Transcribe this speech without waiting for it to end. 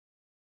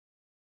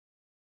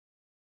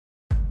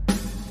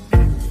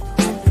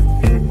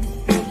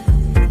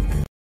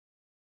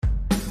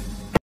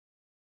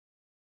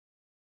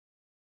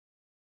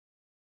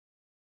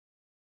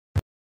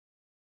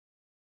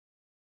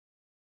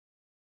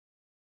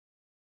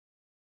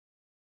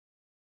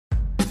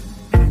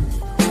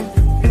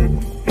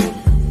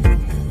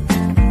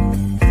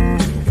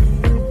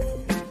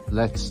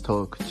Let's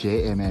talk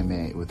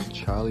JMMA with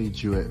Charlie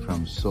Jewett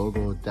from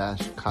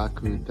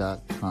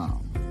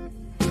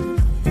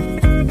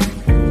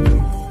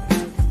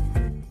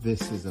sogo-kaku.com.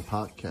 This is a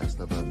podcast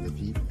about the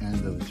deep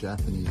end of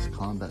Japanese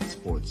combat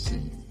sports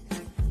scene.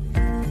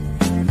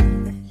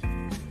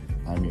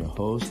 I'm your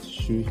host,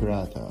 Shu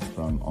Hirata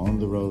from On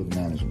the Road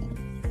Management.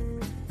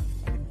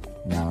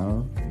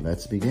 Now,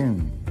 let's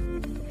begin.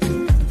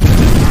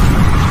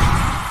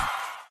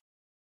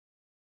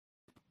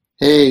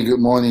 Hey, good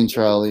morning,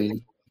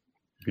 Charlie.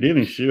 Good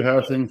evening, Shu. How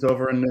are things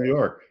over in New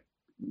York?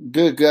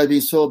 Good. I've been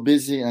so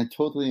busy, and I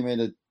totally made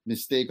a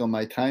mistake on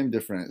my time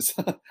difference.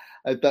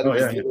 I thought it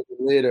was a little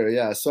bit later.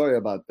 Yeah, sorry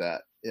about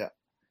that. Yeah.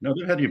 No,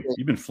 go ahead.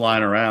 You've been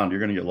flying around.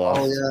 You're going to get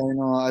lost. Oh, yeah, I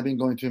know. I've been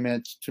going too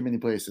many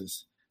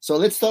places. So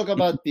let's talk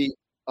about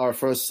our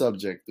first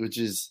subject, which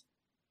is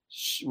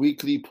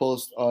weekly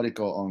post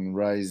article on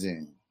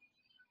Rising.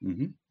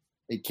 Mm-hmm.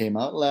 It came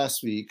out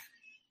last week,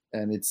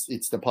 and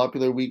it's the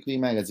popular weekly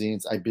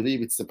magazines. I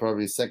believe it's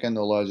probably second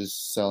or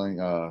largest selling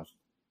a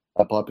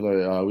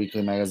popular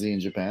weekly magazine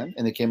in Japan.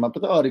 And it came up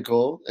with an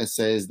article. It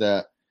says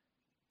that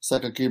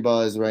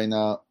Sakakibara is right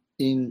now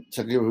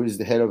Sakakibara, who is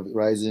the head of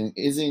Rising,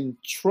 is in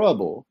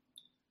trouble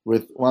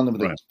with one of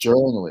the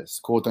journalists,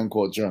 quote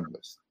unquote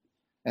journalists.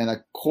 And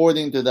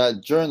according to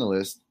that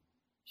journalist,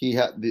 he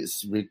had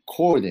this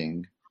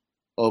recording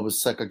of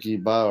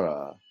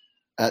Sakakibara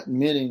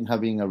admitting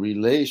having a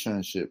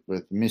relationship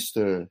with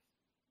Mr.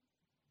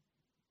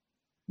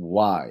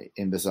 Y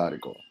in this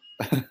article.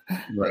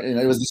 Right.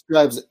 It was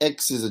described as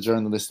X is a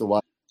journalist,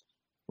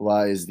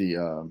 Y is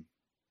the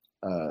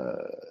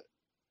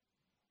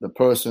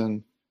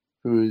person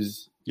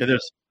who's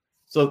there's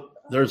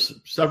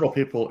several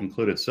people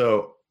included.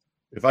 So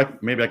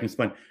maybe I can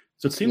explain.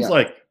 So it seems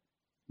like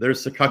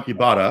there's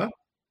Sakakibara,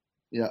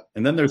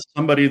 and then there's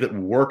somebody that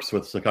works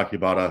with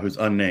Sakakibara who's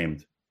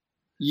unnamed.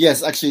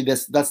 Yes, actually,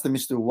 that's the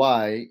Mr.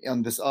 Y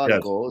on this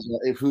article.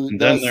 Yes. Who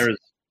does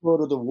go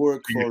to the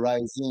work for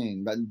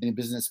Rising, but in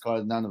business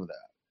card, none of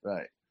that.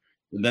 Right.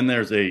 And then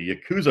there's a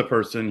Yakuza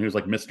person who's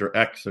like Mr.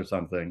 X or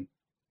something.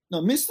 No,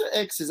 Mr.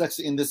 X is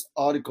actually in this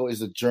article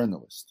is a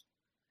journalist.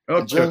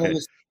 Okay. A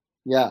journalist,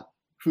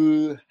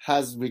 who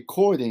has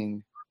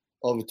recording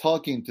of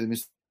talking to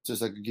Mr.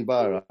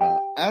 Sakakibara,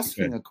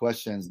 asking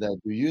questions that,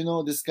 do you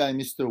know this guy,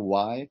 Mr.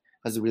 Y,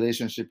 has a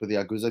relationship with the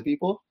Yakuza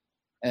people?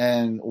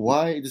 And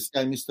why this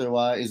guy, Mr.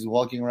 Y, is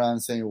walking around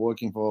saying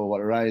working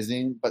for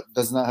Rising, but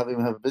does not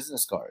even have a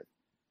business card.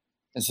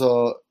 And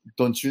so,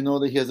 don't you know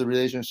that he has a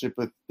relationship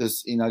with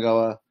this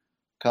Inagawa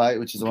Kai,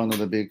 which is one of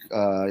the big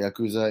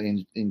Yakuza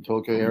in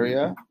Tokyo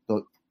area?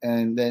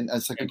 And then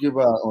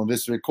Sakakibara on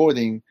this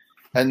recording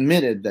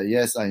admitted that,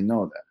 yes, I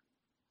know that.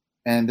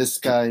 And this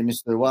guy,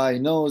 Mr. Y,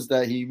 knows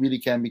that he really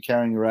can't be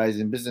carrying a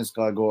Rising business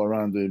card, go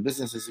around doing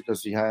businesses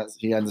because he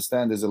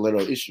understands there's a little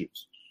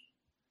issues.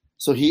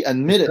 So he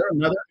admitted. Is there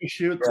another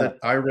issue that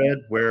I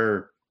read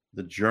where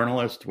the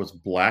journalist was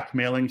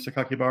blackmailing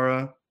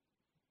Sakakibara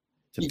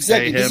to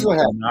pay him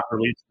to not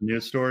release the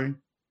news story?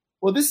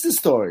 Well, this is the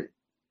story.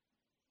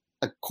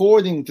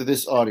 According to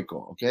this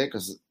article, okay,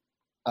 because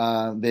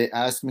they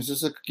asked Mr.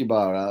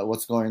 Sakakibara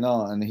what's going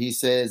on, and he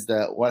says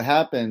that what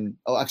happened.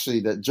 Oh, actually,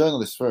 the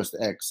journalist first,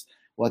 X.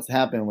 What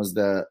happened was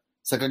the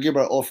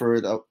Sakakibara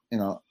offered,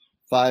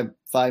 5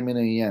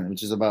 million yen,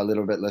 which is about a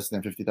little bit less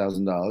than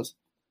 $50,000.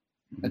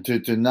 And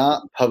to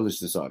not publish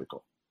this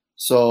article.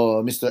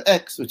 So Mr.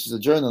 X, which is a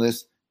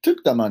journalist,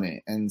 took the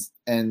money and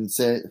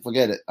said,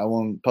 forget it, I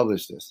won't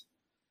publish this.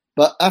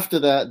 But after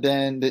that,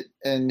 and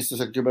Mr.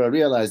 Sakakibara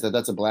realized that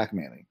that's a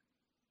blackmailing.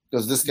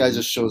 Because this guy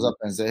just shows up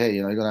and says, hey,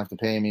 you're going to have to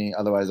pay me,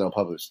 otherwise I'll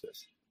publish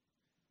this.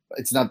 But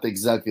it's not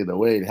exactly the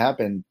way it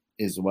happened,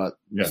 is what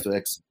Mr.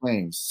 X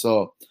claims.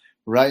 So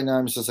right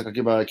now, Mr.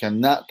 Sakakibara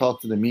cannot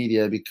talk to the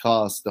media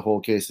because the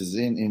whole case is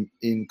in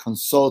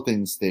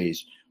consulting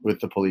stage with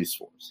the police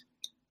force.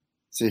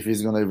 See if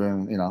he's going to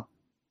even,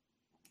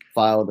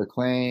 file the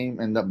claim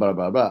and that blah,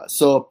 blah, blah.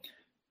 So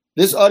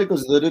this article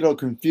is a little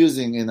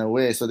confusing in a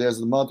way. So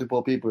there's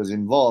multiple people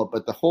involved,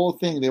 but the whole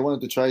thing they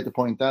wanted to try to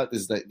point out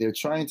is that they're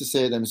trying to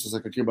say that Mr.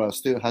 Sakakibara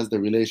still has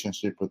the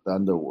relationship with the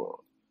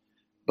underworld.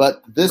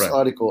 But this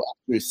article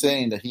actually is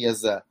saying that he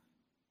has a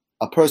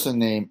person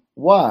named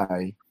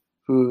Y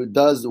who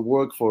does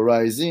work for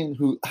Rising,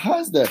 who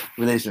has the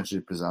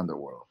relationship with the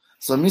underworld.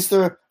 So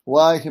Mr.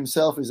 Y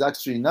himself is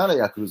actually not a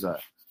Yakuza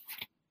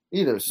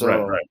either. So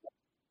right.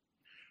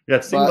 Yeah,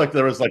 it seemed like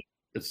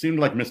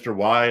Mr.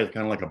 Y is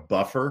kind of like a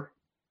buffer.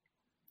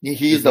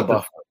 He's the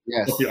buffer.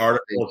 Yes. What the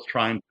article is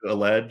trying to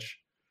allege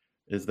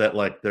is that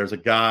there's a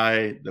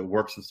guy that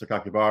works with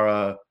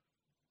Sakakibara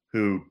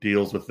who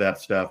deals with that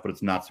stuff, but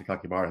it's not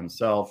Sakakibara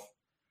himself.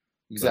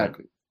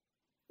 Exactly.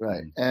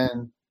 Right.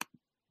 And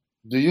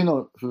do you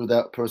know who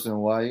that person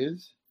Y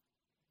is?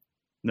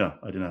 No,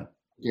 I do not.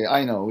 Yeah,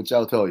 I know, which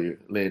I'll tell you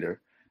later.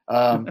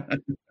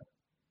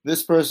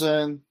 This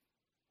person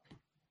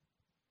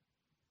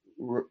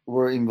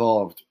were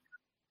involved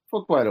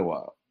for quite a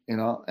while,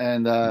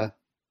 and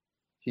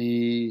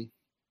he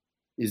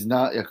is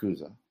not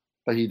Yakuza,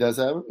 but he does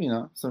have,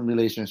 some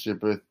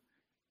relationship with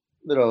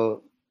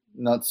little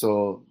not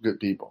so good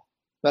people.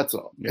 That's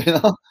all.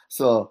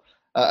 So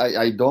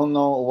I don't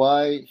know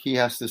why he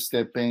has to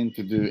step in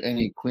to do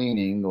any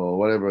cleaning or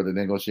whatever the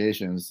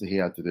negotiations he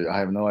had to do. I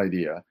have no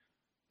idea.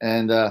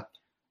 And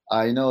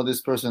I know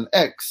this person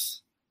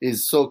X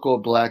is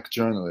so-called black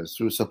journalist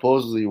who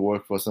supposedly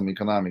worked for some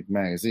economic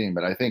magazine,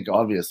 but I think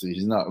obviously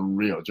he's not a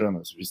real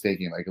journalist. He's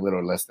taking like a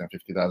little less than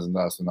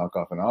 $50,000 to knock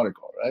off an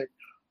article, right?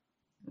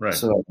 Right.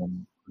 So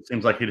it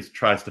seems like he just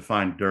tries to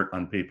find dirt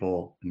on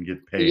people and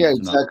get paid. Yeah,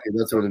 exactly.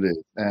 That's what it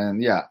is.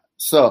 And yeah,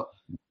 so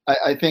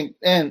I think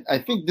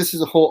this is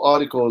the whole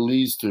article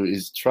leads to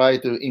is try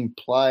to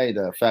imply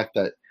the fact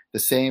that the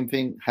same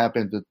thing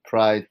happened to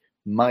Pride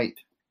might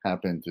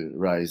happen to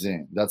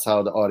Rising. That's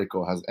how the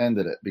article has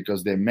ended it,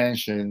 because they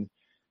mentioned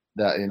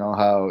that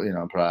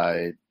how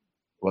Pride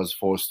was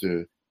forced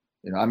to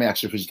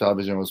actually Fuji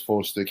Television was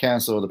forced to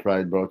cancel the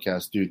Pride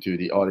broadcast due to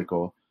the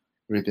article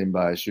written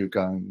by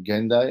Shukan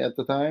Gendai at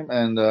the time.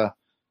 And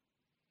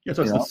yeah,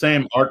 so it's the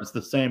same art. It's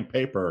the same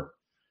paper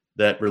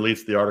that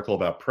released the article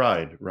about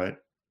Pride, right?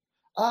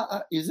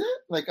 Is it?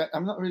 Like,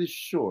 I'm not really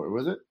sure.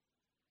 Was it?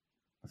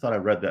 I thought I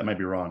read that. I might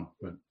be wrong.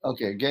 But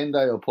okay,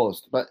 Gendai or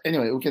Post. But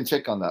anyway, we can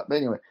check on that. But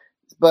anyway,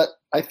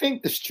 I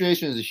think the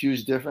situation is a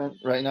huge difference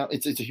right now.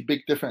 It's a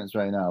big difference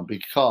right now,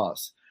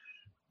 because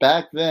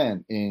back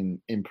then in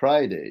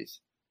Pride days,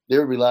 they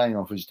were relying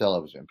on Fuji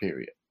Television,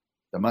 period.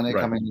 The money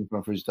coming in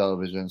from Fuji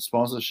Television,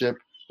 sponsorship,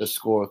 the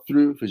score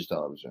through Fuji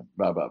Television,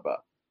 blah, blah, blah.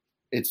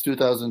 It's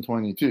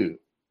 2022.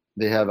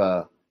 They have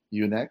a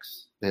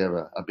Unext, they have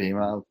a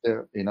Abema out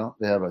there,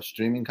 they have a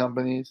streaming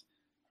companies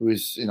who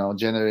is,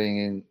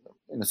 generating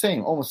in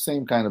the almost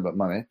same kind of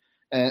money.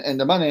 And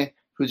the money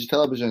Fuji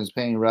Television is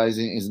paying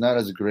Rising is not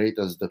as great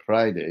as the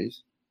Pride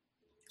days.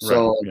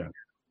 So,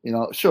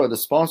 sure, the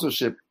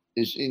sponsorship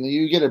is,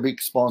 you get a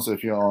big sponsor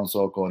if you're on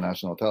so-called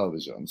national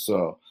television.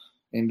 So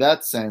in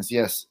that sense,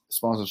 yes,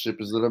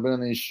 sponsorship is a little bit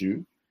an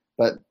issue,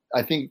 but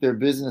I think their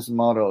business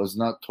model is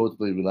not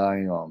totally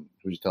relying on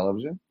Fuji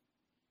Television.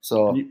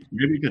 So maybe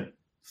you could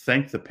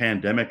thank the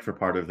pandemic for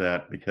part of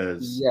that,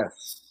 because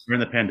during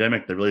the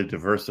pandemic, they really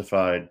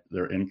diversified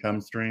their income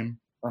stream.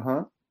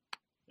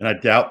 And I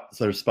doubt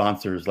their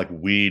sponsors like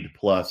Weed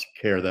Plus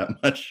care that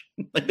much.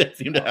 Like, they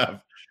seem to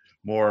have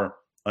more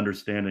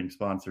understanding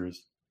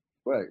sponsors.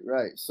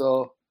 Right.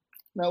 So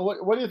now,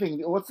 what do you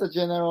think? What's the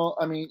general?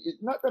 I mean,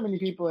 not that many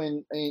people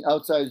in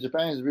outside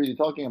Japan is really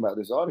talking about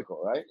this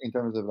article, right? In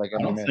terms of like,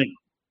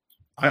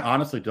 I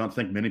honestly don't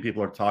think many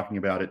people are talking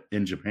about it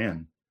in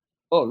Japan.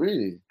 Oh,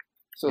 really?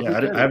 So yeah,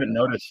 I haven't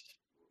noticed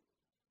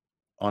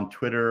on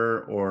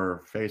Twitter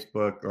or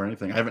Facebook or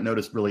anything. I haven't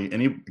noticed really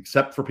any,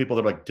 except for people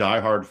that are like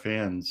diehard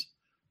fans.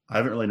 I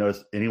haven't really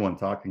noticed anyone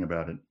talking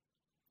about it.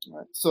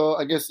 Right. So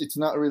I guess it's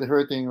not really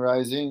hurting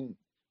Rising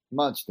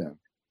much then,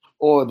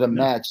 or the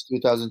match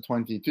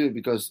 2022,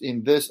 because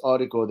in this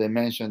article they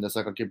mentioned the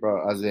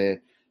Sakakibara as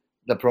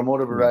the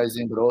promoter of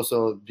Rising, but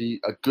also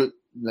a good,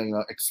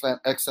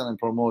 excellent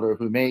promoter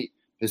who made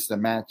this the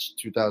match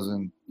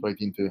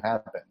 2022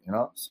 happen.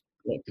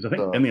 Because I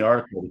think in the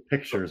article, the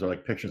pictures are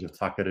like pictures of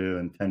Takeru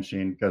and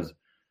Tenshin, because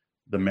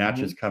the match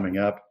is coming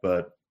up.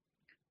 But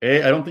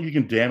I don't think you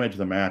can damage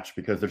the match,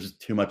 because there's just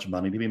too much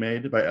money to be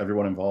made by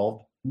everyone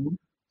involved. So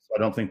I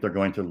don't think they're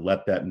going to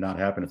let that not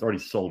happen. It's already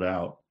sold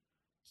out.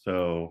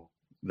 So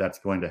that's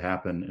going to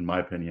happen, in my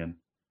opinion.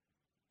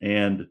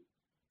 And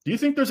do you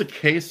think there's a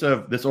case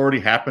of this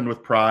already happened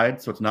with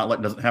Pride, so it's not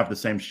like, doesn't have the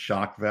same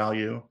shock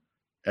value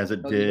as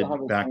it did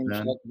back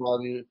then?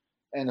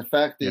 And the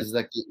fact is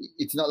that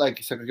it's not like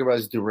Sakakibara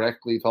is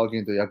directly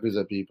talking to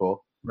Yakuza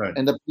people. Right.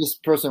 And this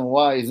person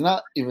Y is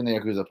not even a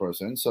Yakuza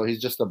person, so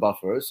he's just a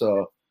buffer.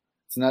 So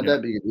it's not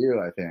that big a deal,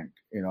 I think,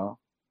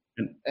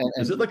 And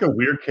is it like a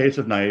weird case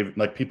of naive,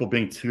 like people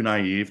being too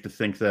naive to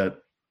think that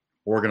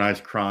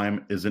organized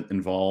crime isn't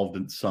involved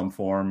in some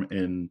form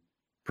in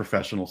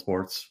professional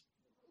sports?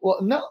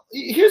 Well, no,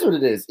 here's what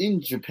it is. In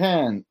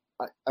Japan,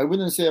 I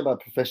wouldn't say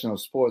about professional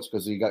sports,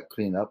 because you got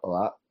cleaned up a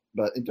lot.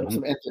 But in terms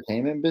of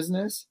entertainment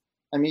business,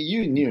 I mean,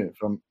 you knew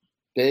from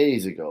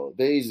days ago,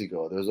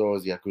 there's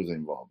always Yakuza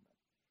involvement.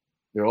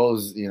 There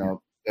always,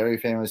 very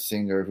famous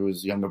singer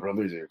whose younger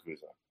brother is a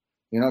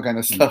Yakuza, kind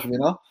of stuff,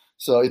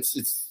 So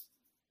it's,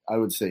 I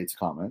would say it's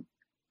common.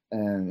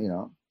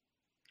 And,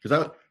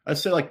 because I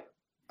say, like,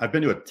 I've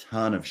been to a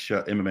ton of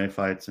MMA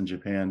fights in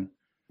Japan.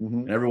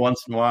 And every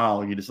once in a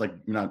while, you just like,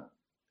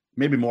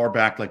 maybe more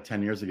back like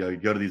 10 years ago, you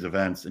go to these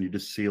events and you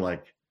just see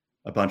like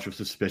a bunch of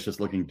suspicious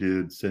looking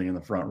dudes sitting in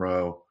the front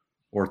row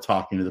or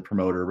talking to the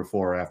promoter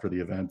before or after the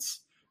events.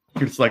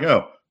 You're just like,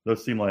 oh,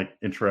 those seem like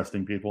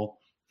interesting people.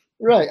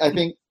 Right. I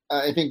think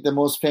the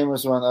most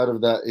famous one out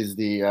of that is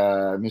the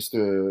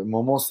Mr.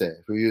 Momose,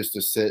 who used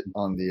to sit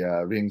on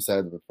the ring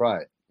side of the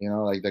Pride,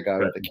 like the guy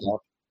with the cap.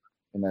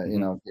 And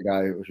the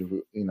guy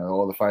who,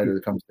 all the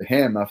fighters comes to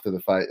him after the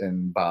fight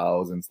and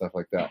bows and stuff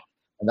like that.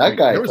 And that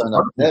guy turned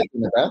up dead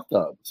in the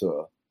bathtub.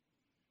 So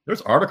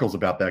there's articles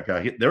about that guy.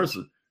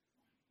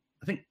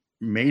 I think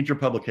major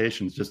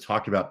publications just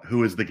talked about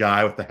who is the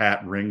guy with the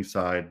hat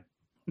ringside.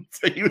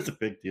 So he was a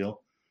big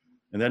deal.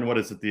 And then what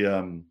is it?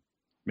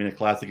 mean, a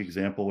classic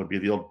example would be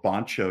the old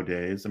Bancho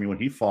days. I mean, when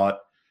he fought,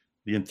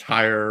 the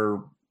entire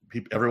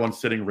everyone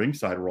sitting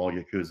ringside were all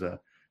Yakuza.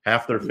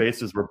 Half their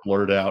faces were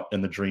blurred out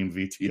in the Dream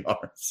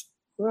VTRs.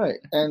 Right.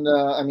 And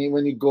I mean,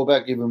 when you go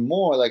back even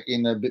more, like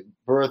in the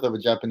birth of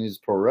Japanese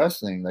pro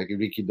wrestling, like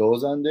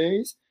Rikidozan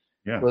days,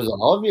 it was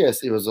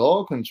obvious it was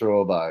all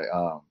controlled by,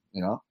 I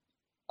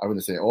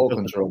wouldn't say all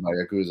controlled by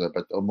Yakuza,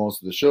 but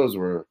most of the shows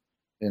were,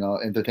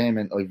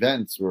 entertainment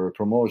events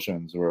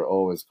promotions were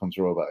always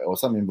controlled by, or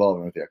some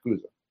involvement with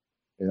Yakuza.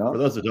 For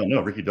those that don't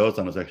know,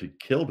 Rikidozan was actually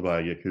killed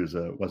by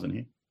Yakuza, wasn't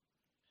he?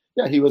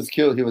 Yeah, he was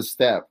killed. He was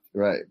stabbed,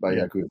 right, by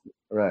Yakuza,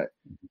 right.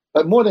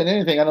 But more than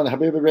anything, I don't know.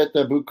 Have you ever read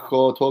the book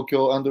called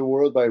Tokyo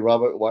Underworld by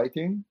Robert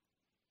Whiting?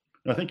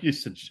 I think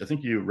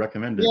you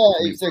recommended.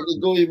 Yeah, exactly.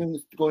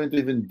 Go into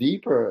even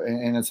deeper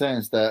in a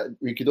sense that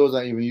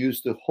Rikidozan even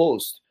used to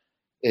host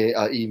a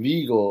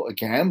illegal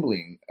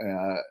gambling,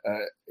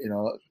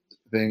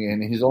 thing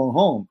in his own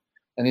home,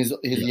 and his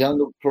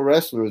younger pro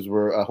wrestlers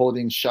were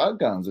holding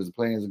shotguns as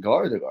playing as a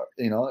guard,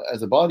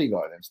 as a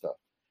bodyguard and stuff.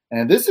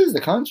 And this is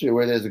the country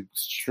where there's a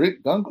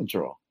strict gun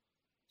control.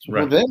 So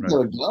for them, there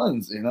are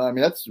guns, I mean,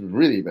 that's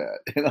really bad,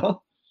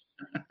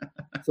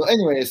 So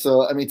anyway, it's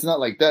not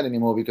like that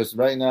anymore, because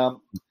right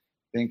now, I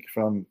think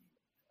from,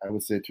 I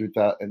would say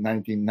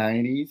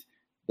 1990s,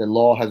 the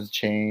law has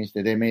changed.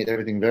 They made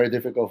everything very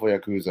difficult for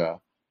Yakuza.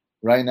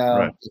 Right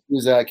now,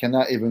 Yakuza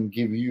cannot even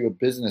give you a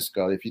business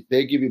card. If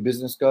they give you a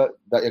business card,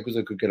 that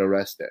Yakuza could get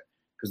arrested,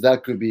 because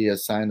that could be a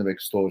sign of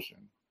extortion.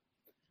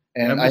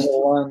 And I know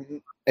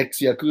one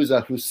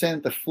ex-Yakuza who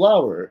sent a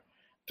flower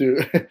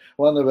to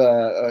one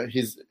of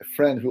his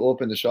friend who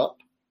opened the shop,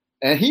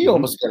 and he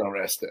almost got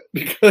arrested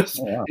because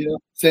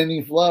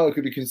sending flower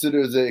could be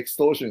considered as an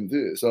extortion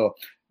too. So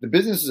the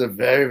businesses are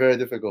very, very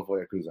difficult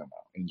for Yakuza now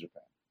in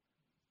Japan.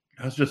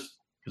 That's just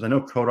because I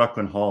know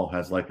Korakuen Hall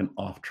has like an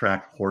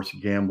off-track horse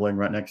gambling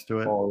right next to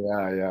it. Oh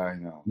yeah, I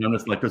know. And I'm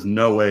just like, there's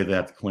no way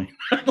that's clean.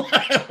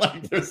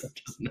 Like,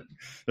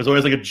 there's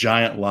always like a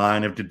giant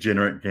line of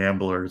degenerate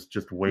gamblers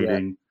just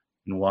waiting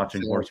and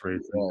watching horse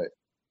racing. Right.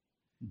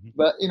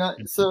 But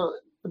so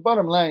the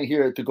bottom line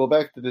here, to go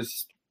back to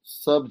this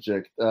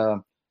subject,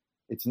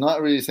 it's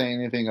not really saying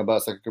anything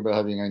about Sakakibara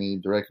having any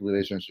direct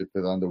relationship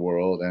with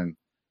Underworld, and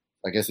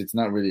I guess it's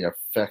not really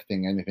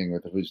affecting anything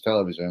with the Fuji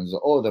Television.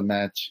 So, the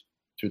match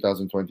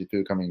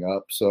 2022 coming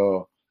up.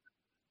 So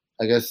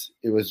I guess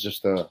it was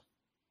just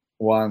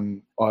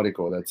one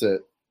article. That's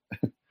it.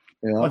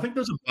 I think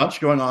there's a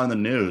bunch going on in the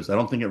news. I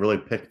don't think it really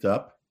picked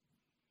up.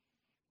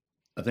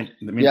 Actually,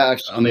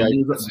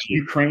 the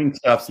Ukraine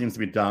stuff seems to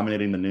be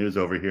dominating the news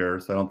over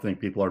here. So I don't think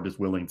people are just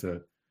willing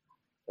to.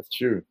 That's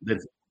true. They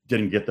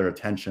didn't get their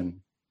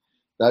attention.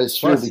 That is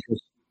true.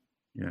 Because,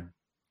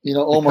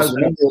 almost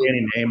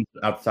any names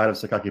outside of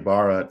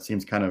Sakakibara, it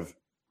seems kind of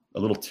a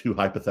little too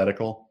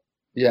hypothetical.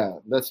 Yeah,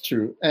 that's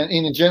true. And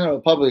in the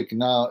general public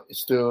now is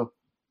still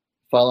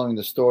following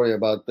the story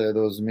about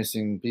those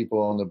missing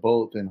people on the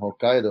boat in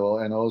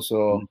Hokkaido, and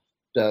also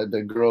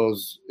the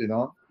girls,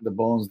 the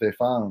bones they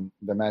found,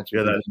 the match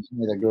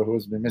the girl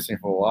who's been missing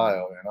for a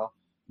while,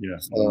 Yeah.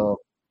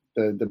 So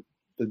the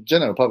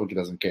general public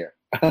doesn't care.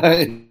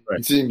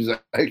 It seems like,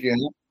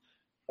 well,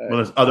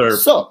 there's other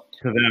to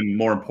them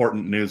more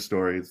important news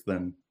stories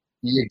than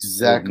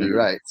exactly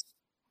right.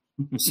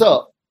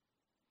 So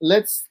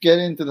let's get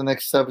into the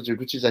next subject,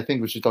 which is, I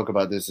think we should talk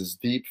about this, is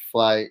Deep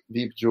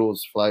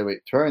Jewels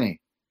flyweight tourney.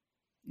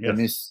 Yes.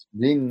 Miss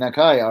Rin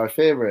Nakai, our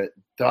favorite,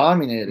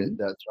 dominated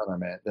that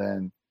tournament,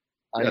 and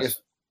I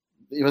guess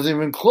it wasn't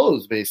even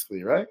close,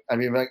 basically, right? I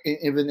mean, like,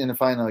 even in the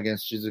final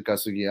against Shizuka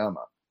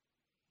Sugiyama.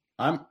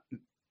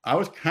 I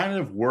was kind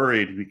of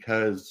worried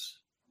because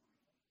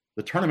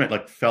the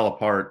tournament fell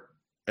apart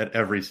at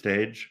every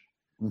stage.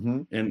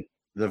 In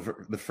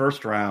the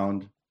first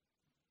round,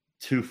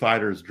 2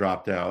 fighters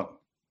dropped out.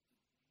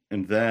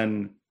 And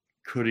then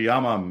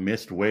Kuriyama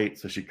missed weight,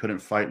 so she couldn't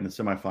fight in the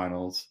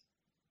semifinals.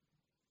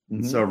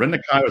 And so Rin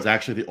Nakai was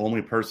actually the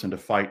only person to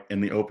fight in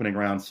the opening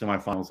round,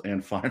 semifinals,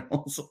 and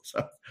finals.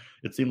 So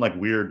it seemed like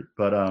weird.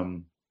 But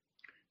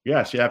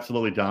she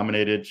absolutely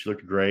dominated. She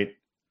looked great.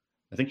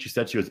 I think she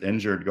said she was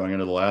injured going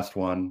into the last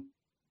one.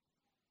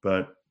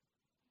 But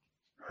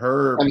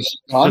she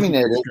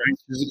dominated.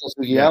 Shizuka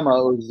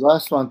Sugiyama was the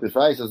last one to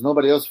fight. So there's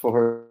nobody else for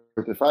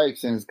her to fight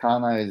since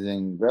Kana is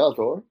in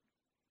Bellator.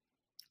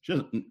 She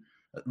doesn't.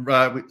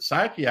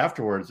 Sayaki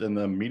afterwards in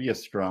the media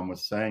scrum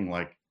was saying,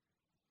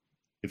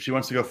 if she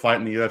wants to go fight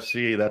in the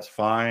UFC, that's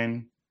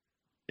fine.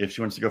 If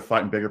she wants to go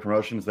fight in bigger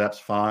promotions, that's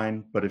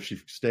fine. But if she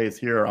stays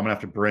here, I'm gonna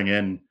have to bring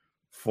in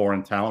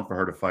foreign talent for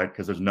her to fight,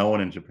 because there's no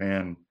one in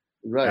Japan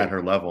at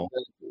her level.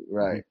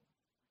 Right.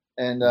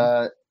 And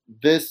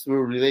this will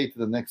relate to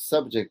the next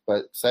subject,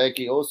 but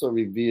Sayaki also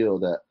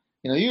revealed that,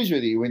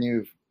 usually when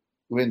you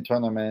win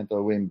tournament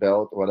or win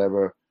belt or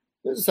whatever,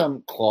 there's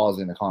some clause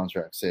in the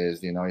contract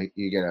says,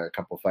 you get a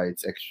couple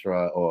fights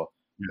extra or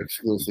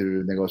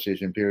exclusive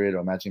negotiation period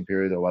or matching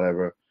period or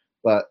whatever.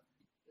 But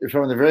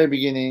from the very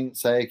beginning,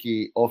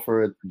 Sayaki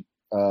offered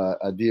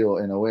a deal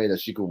in a way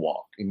that she could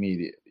walk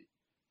immediately.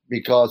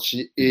 because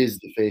she is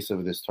the face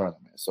of this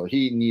tournament. So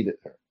he needed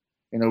her.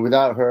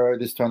 Without her,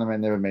 this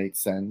tournament never made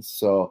sense.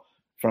 So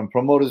from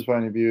promoter's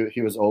point of view,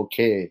 he was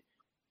okay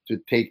to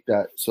take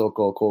that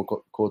so-called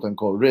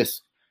quote-unquote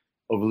risk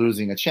of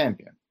losing a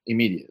champion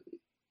immediately.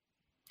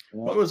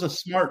 Well, it was a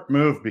smart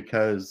move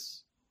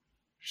because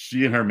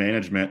she and her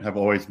management have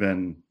always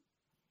been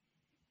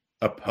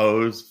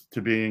opposed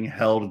to being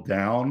held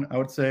down, I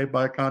would say,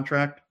 by a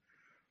contract.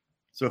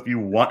 So if you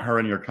want her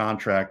in your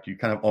contract, you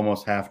kind of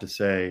almost have to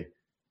say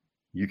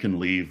you can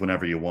leave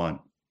whenever you want.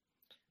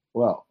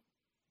 Well,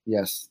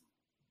 yes,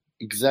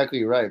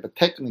 exactly right. But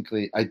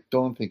technically, I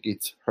don't think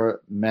it's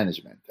her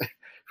management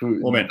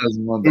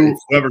doesn't want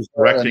whoever's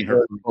directing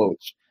her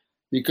coach.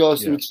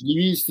 Because which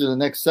leads to the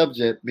next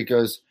subject,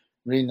 because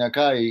Rin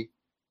Nakai,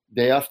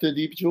 day after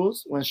Deep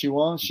Jewels, when she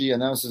won, she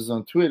announces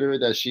on Twitter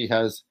that she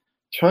has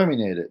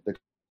terminated the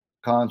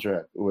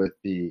contract with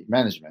the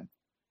management,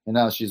 and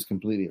now she's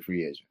completely a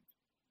free agent.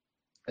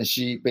 And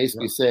she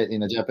basically said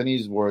in a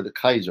Japanese word,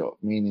 kaijo,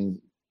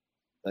 meaning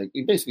like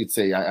you basically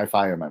say, I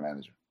fire my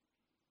manager.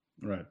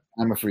 Right.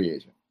 I'm a free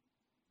agent.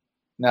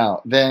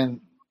 Now, then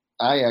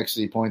I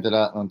actually pointed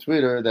out on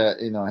Twitter that,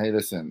 hey,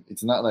 listen,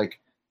 it's not like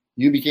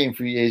you became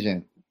free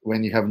agent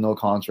when you have no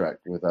contract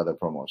with other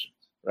promotions,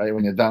 right?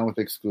 When you're done with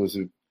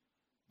exclusive,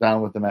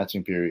 done with the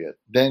matching period,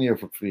 then you're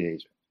a free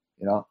agent.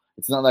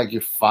 It's not like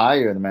you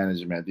fire the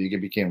management, you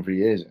became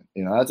free agent.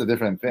 That's a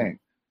different thing,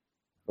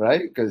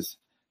 right? Because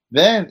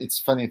then it's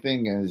funny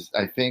thing is,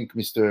 I think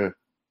Mr.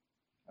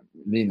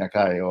 Rin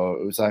Nakai or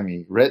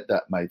Usami read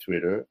my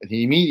Twitter, and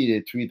he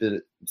immediately tweeted,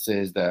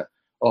 says that,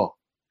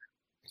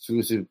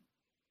 exclusive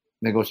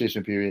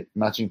negotiation period,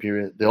 matching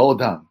period, they're all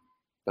done.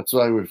 That's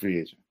why we're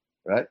free agent,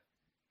 right?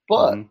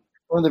 But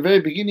from the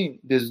very beginning,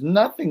 there's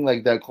nothing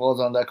like that clause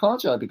on that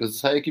contract because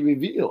Sayaki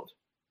revealed.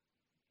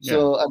 Yeah.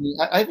 So, I mean,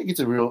 I think it's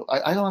a real...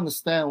 I don't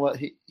understand what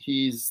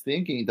he's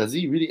thinking. Does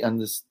he really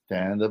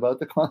understand about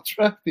the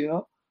contract,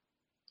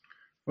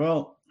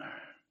 Well,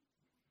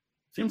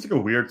 seems like a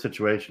weird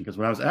situation because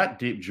when I was at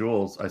Deep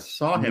Jewels, I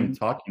saw him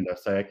talking to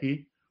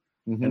Sayaki,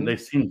 and they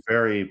seemed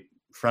very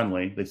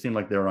friendly. They seemed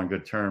like they were on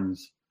good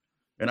terms.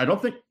 And I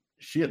don't think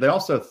they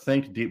also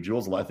thanked Deep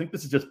Jewels a lot. I think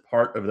this is just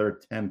part of their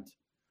attempt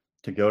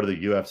to go to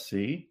the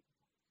UFC.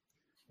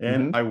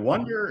 And I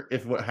wonder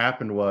if what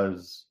happened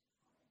was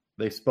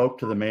they spoke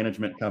to the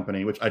management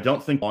company, which I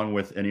don't think along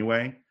with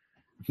anyway.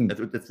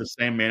 It's the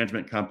same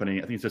management company.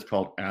 I think it's just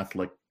called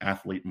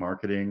Athlete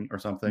Marketing or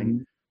something.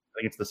 I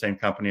think it's the same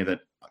company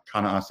that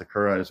Kana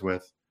Asakura is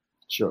with.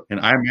 Sure. And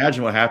I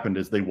imagine what happened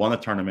is they won the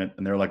tournament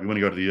and they're like, we want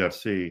to go to the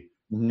UFC.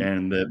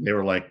 And they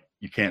were like,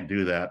 you can't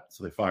do that.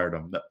 So they fired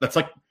him. That's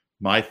like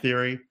my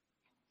theory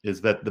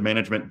is that the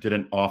management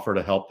didn't offer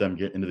to help them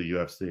get into the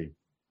UFC.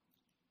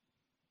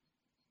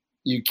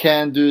 You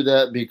can't do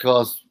that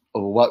because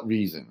of what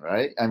reason,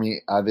 right? I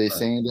mean, are they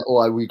saying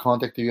that, we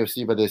contact the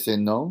UFC, but they say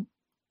no?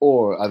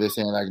 Or are they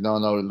saying like, no,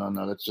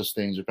 let's just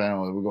stay in Japan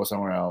or we'll go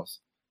somewhere else?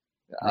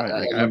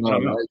 Right. I don't know.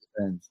 Right? It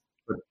depends.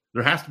 But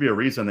there has to be a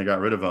reason they got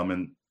rid of them.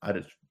 And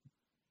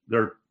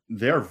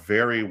they're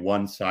very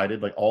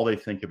one-sided. Like all they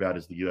think about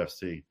is the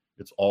UFC.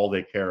 It's all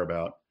they care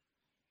about.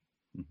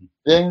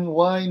 Then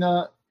why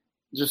not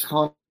just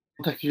contact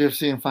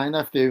UFC and find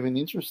out if they're even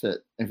interested?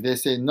 If they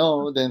say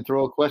no, then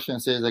throw a question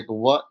and say like,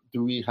 what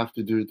do we have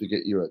to do to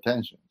get your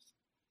attention?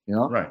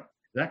 Right.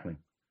 Exactly.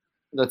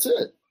 That's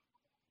it.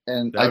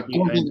 And I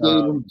don't think they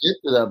even get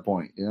to that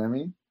point. You know what I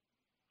mean?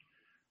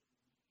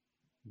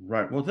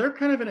 Right. Well, they're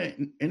kind of in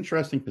an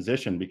interesting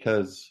position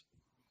because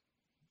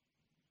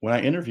when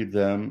I interviewed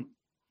them,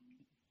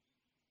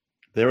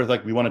 they were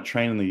like, we want to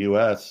train in the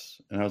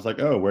U.S. And I was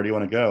like, oh, where do you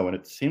want to go? And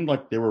it seemed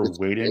like they were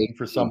waiting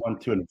for someone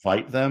to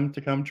invite them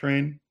to come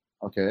train.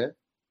 Okay.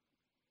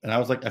 And I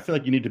was like, I feel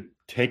like you need to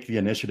take the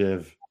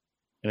initiative.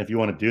 And if you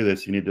want to do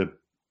this, you need to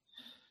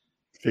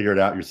figure it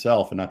out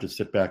yourself and not just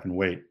sit back and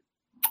wait.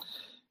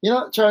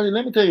 Charlie,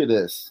 let me tell you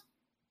this.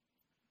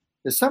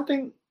 There's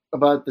something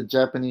about the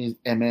Japanese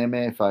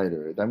MMA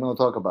fighters. I'm going to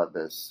talk about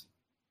this.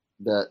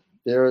 That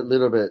they're a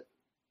little bit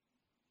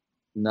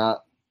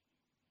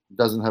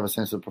doesn't have a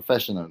sense of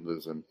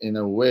professionalism in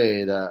a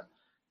way that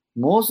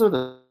most of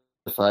the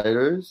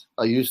fighters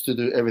are used to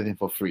do everything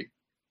for free.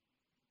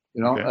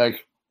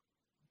 Like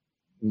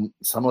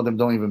some of them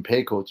don't even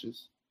pay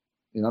coaches,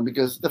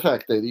 because the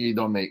fact that you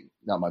don't make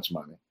that much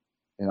money,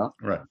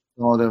 Right.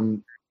 Some of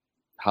them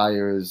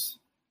hires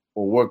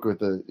or work with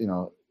the,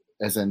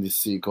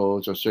 SNDC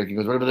coach or striking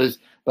coach, whatever it is,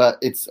 but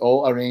it's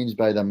all arranged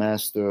by the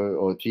master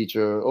or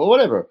teacher or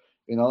whatever,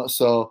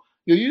 so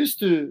you're used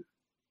to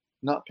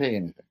not pay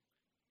anything.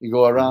 You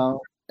go around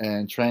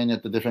and train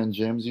at the different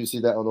gyms. You see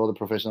that with all the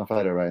professional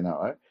fighters right now,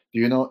 right? Do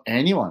you know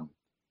anyone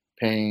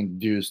paying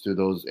dues to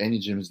any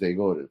gyms they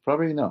go to?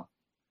 Probably no.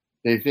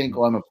 They think,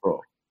 I'm a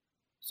pro,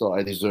 so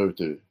I deserve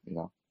to,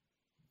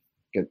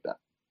 get that.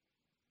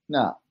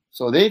 Now,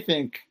 so they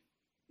think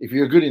if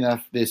you're good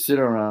enough, they sit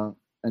around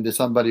and then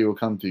somebody will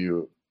come to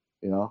you,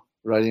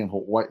 riding a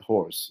white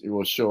horse. It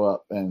will show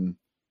up and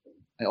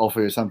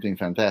offer you something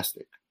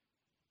fantastic.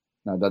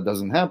 Now, that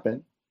doesn't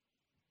happen,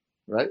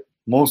 right?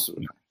 most of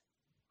the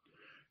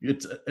time.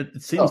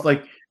 It seems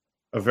like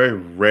a very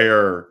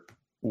rare.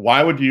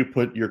 Why would you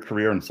put your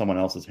career in someone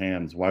else's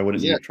hands? Why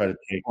wouldn't you try to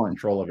take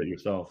control of it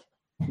yourself?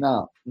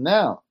 Now,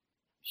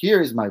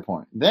 here is my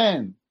point.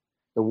 Then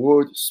the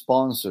word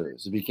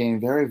sponsors became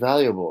very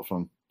valuable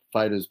from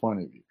fighters'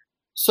 point of view.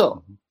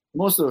 So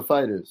most of the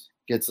fighters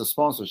gets a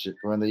sponsorship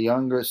when the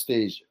younger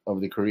stage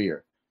of the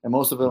career, and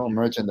most of them are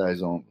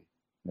merchandise only.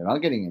 They're not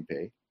getting in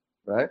pay,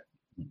 right?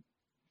 You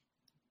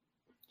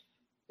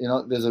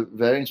know, there's a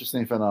very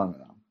interesting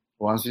phenomenon.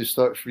 Once you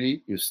start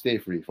free, you stay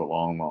free for a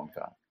long, long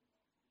time.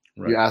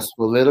 Right. You ask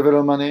for a little bit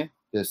of money,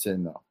 they say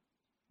no.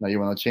 Now you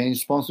want to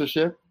change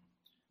sponsorship?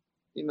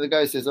 You know, the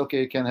guy says,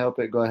 okay, you can't help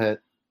it, go ahead.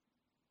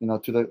 You know,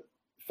 to the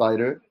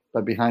fighter,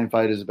 but behind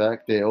fighter's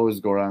back, they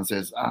always go around and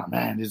says,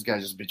 man, this guy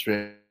just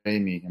betrayed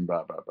me and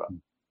blah, blah, blah.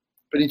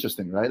 Pretty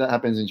interesting, right? That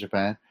happens in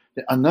Japan.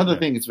 Another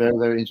thing that's very,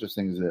 very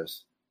interesting is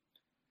this.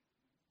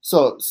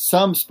 So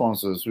some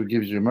sponsors will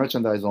give you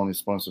merchandise-only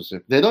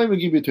sponsorship. They don't even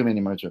give you too many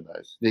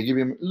merchandise. They give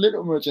you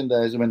little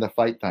merchandise when the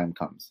fight time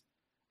comes.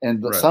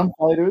 And some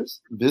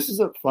fighters, this is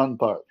a fun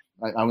part.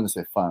 I wouldn't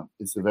say fun.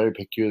 It's a very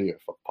peculiar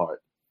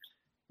part.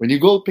 When you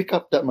go pick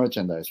up that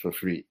merchandise for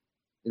free,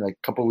 like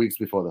a couple of weeks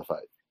before the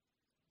fight,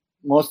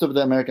 most of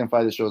the American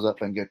fighters shows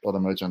up and get all the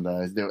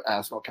merchandise. They'll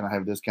ask, oh, can I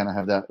have this? Can I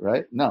have that?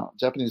 Right? No,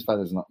 Japanese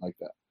fighters not like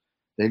that.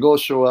 They go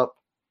show up.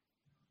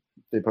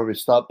 They probably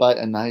stop by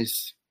a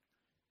nice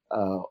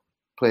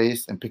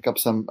place and pick up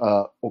some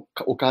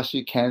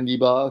okashi candy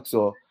box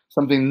or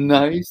something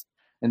nice,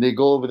 and they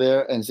go over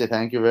there and say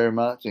thank you very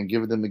much and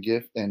give them a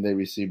gift, and they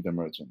receive the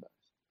merchandise.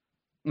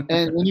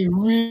 And when you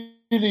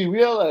really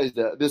realize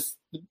that this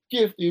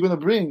gift you're going to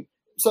bring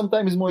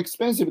sometimes is more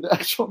expensive than the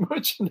actual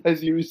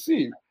merchandise you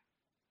receive,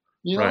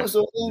 you know,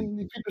 so then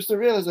people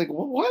start realize like,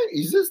 well, why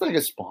is this like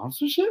a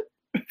sponsorship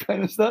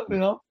kind of stuff, you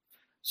know?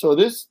 So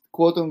this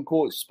quote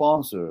unquote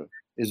sponsor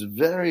is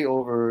very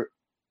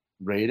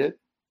overrated.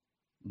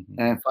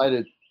 And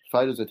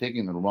fighters are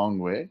taking it the wrong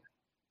way,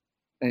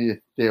 and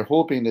they're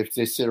hoping that if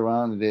they sit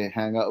around and they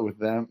hang out with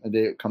them, and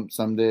they come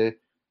someday,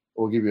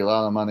 we'll give you a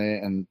lot of money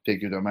and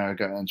take you to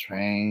America and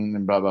train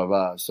and blah blah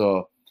blah.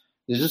 So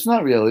it's just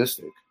not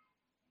realistic,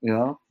 you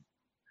know.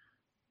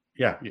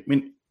 Yeah, I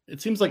mean,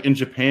 it seems like in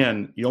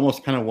Japan, you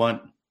almost kind of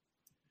want.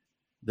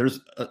 There's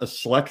a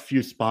select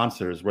few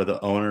sponsors where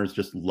the owners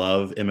just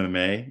love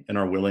MMA and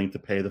are willing to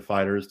pay the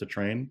fighters to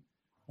train.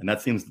 And that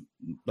seems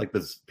like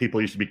this people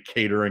used to be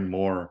catering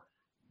more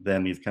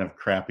than these kind of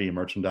crappy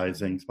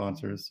merchandising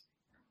sponsors.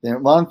 Yeah,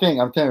 one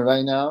thing I'm telling you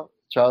right now,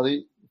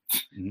 Charlie,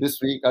 this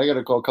week I got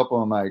to call a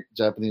couple of my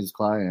Japanese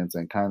clients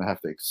and kind of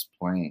have to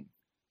explain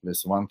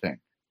this one thing.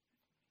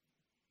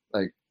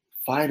 Like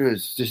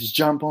fighters just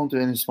jump onto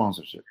any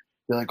sponsorship.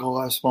 They're like, oh,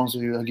 I sponsor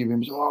you. I'll give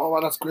you. Oh, wow,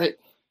 that's great.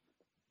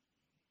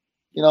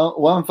 You know,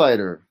 one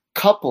fighter,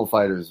 couple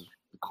fighters,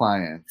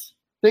 clients,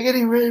 they're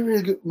getting really,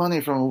 really good money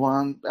from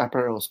one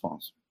apparel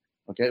sponsor.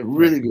 Okay,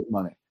 really good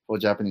money for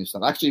Japanese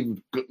standard.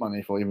 Actually, good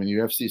money for even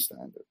UFC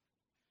standard.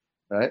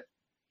 Right?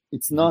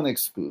 It's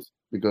non-exclusive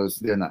because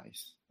they're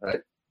nice.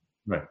 Right?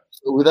 Right.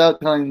 So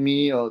without telling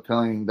me or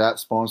telling that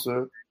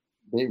sponsor,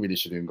 they really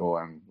shouldn't go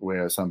and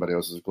wear somebody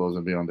else's clothes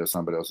and be on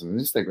somebody else's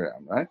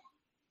Instagram. Right?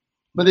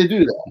 But they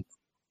do that.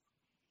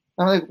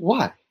 I'm like,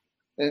 why?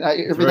 And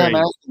every time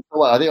I ask them,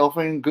 what, are they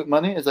offering good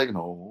money? It's like,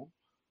 no.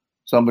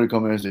 Somebody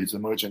come in and say it's a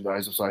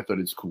merchandise, so I thought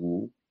it's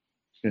cool.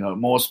 You know,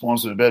 more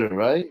sponsors better,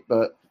 right?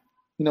 But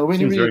you know, when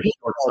seems you really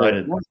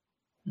short-sighted.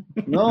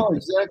 No,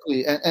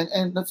 exactly,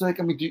 and that's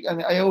like, I mean,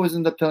 I always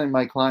end up telling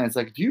my clients,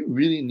 like, do you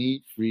really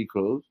need free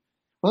clothes?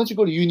 Why don't you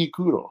go to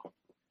Uniqlo?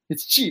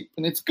 It's cheap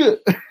and it's good.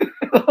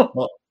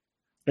 Well,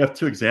 I have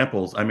two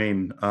examples. I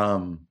mean,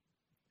 I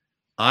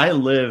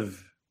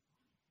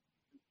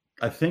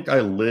think I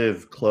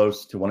live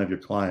close to one of your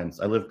clients.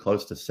 I live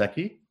close to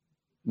Seki,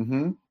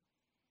 who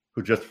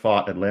just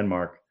fought at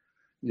Landmark.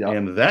 Yeah.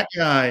 And that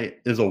guy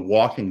is a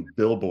walking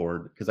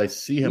billboard because I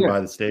see him by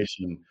the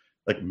station,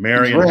 like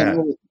Marion hat,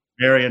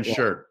 Marion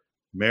shirt,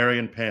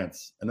 Marion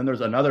pants. And then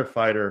there's another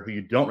fighter who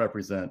you don't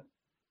represent,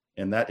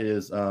 and that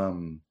is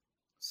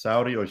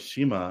Saudi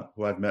Oshima,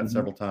 who I've met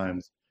several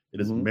times.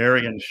 It is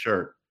Marion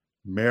shirt,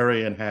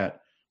 Marion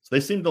hat. So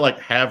they seem to like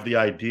have the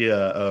idea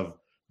of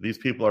these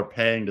people are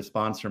paying to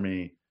sponsor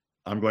me.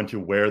 I'm going to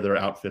wear their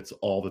outfits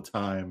all the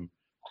time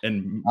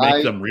and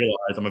make them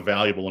realize I'm a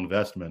valuable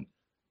investment.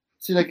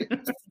 See, like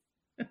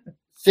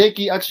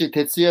Seki, actually,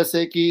 Tetsuya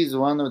Seki is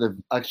one of the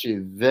actually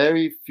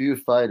very few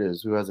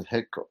fighters who has a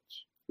head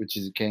coach, which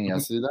is Ken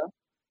Yasuda.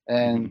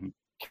 And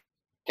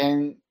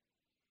Ken,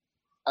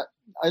 I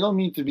don't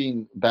mean to be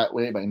in a bad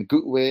way, but in a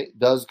good way,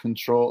 does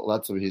control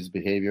lots of his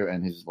behavior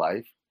and his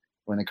life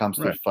when it comes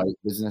to fight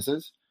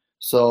businesses.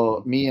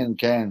 So me and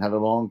Ken had a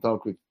long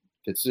talk with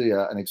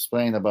Tetsuya and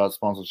explained about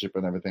sponsorship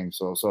and everything.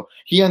 So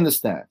he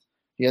understands.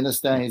 He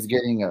understands he's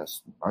getting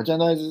us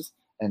merchandises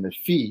and the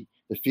fee.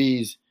 The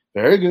fee's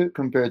very good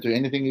compared to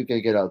anything you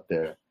can get out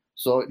there.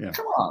 So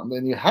come on,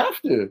 then you have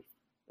to,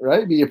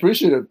 right? Be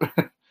appreciative.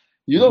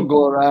 You don't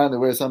go around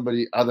where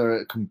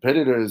other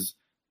competitors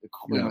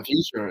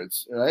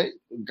t-shirts, right?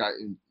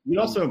 You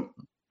also,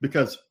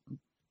 because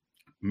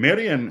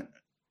Marion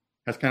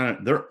has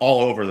they're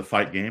all over the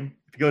fight game.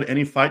 If you go to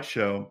any fight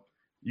show,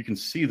 you can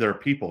see their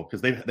people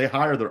because they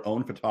hire their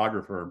own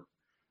photographer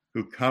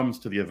who comes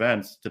to the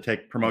events to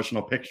take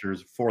promotional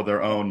pictures for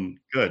their own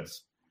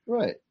goods.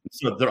 Right.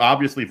 So they're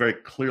obviously very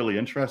clearly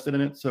interested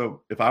in it.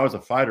 So if I was a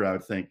fighter, I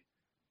would think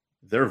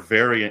they're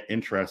very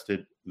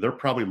interested. They're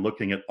probably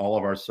looking at all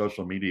of our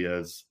social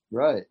medias,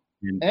 right,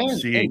 and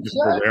seeing if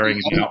we're wearing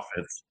the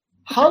outfits.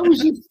 How would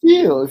you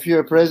feel if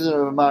you're a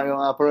president of Marion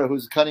Opera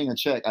who's cutting a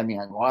check? I mean,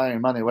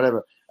 wiring money,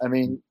 whatever. I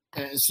mean,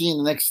 seeing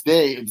the next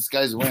day this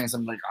guy's wearing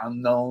some like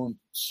unknown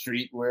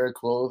streetwear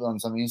clothes on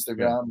some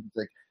Instagram,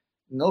 like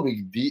no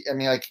big deal. I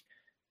mean, like,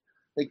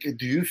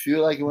 do you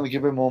feel like you want to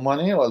give her more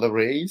money or the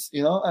raise?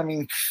 You know, I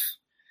mean,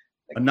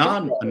 a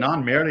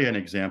non-Marion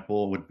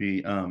example would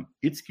be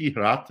Itsuki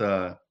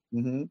Hirata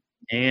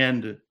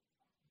and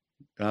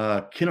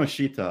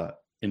Kinoshita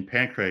in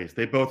Pancrase.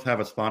 They both have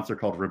a sponsor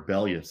called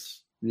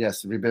Rebellious.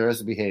 Yes,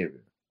 rebellious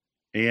behavior.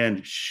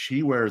 And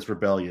she wears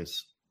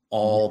Rebellious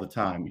all the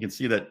time. You can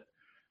see that,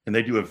 and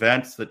they do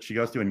events that she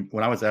goes to. And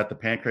when I was at the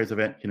Pancrase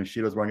event,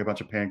 Kinoshita was wearing a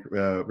bunch of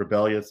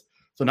Rebellious.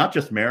 So not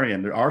just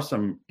Marion, there are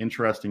some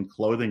interesting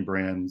clothing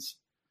brands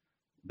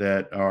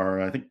that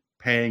are, I think,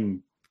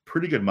 paying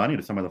pretty good money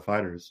to some of the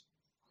fighters.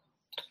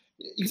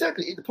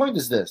 Exactly. The point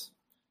is this.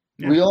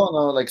 Yeah. We all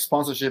know like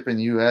sponsorship in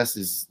the US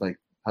is like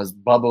has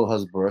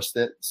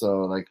bursted.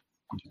 So like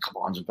a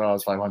couple $100,000,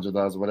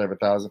 $500,000, whatever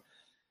thousand.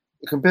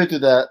 Compared to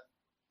that,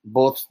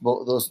 both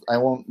those, I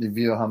won't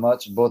reveal how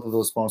much, both of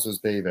those sponsors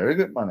pay very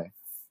good money.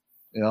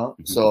 You know?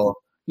 So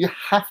you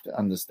have to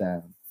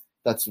understand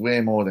that's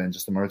way more than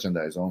just the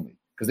merchandise only.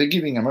 Because they're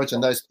giving a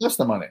merchandise plus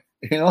the money,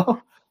 you know?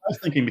 I was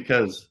thinking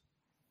because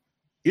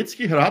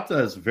Itsuki Hirata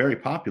is very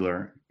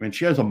popular. I mean,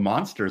 she has a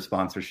monster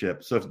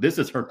sponsorship. So if this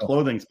is her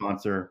clothing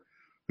sponsor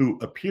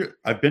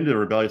I've been to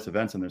Rebellious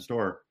events in their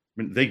store.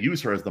 I mean, they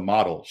use her as the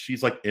model.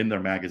 She's like in their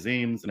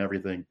magazines and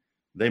everything.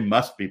 They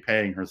must be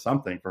paying her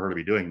something for her to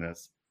be doing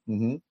this.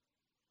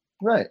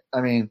 Right.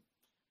 I mean,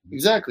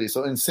 exactly.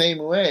 So in the same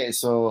way,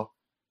 so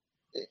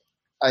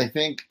I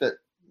think that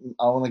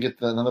I want to get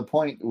to another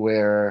point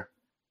where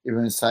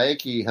even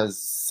Saeki has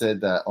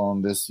said that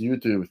on this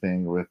YouTube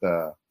thing with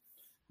Mr.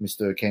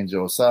 Kenji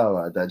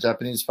Osawa, that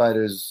Japanese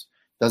fighters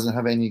doesn't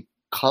have any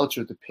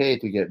culture to pay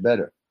to get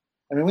better.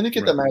 I mean, when you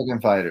get the American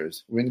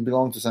fighters, when you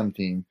belong to some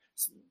team,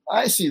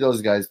 I see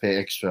those guys pay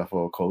extra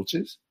for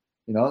coaches.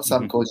 You know,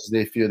 some coaches,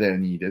 they feel they're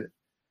needed.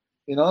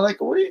 You know, like,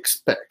 what do you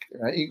expect?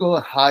 Right? You go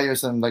hire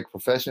some like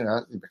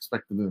professional, you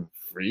expect to do them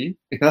free.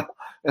 You know,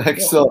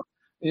 like so.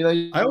 You know,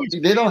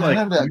 they don't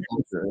have that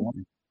culture. You know?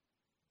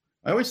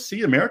 I always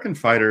see American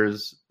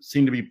fighters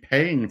seem to be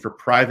paying for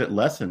private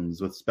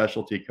lessons with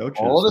specialty coaches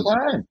all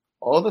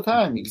the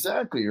time.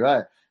 Exactly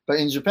right. But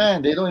in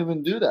Japan, they don't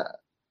even do that.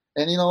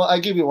 And you know, I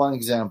give you one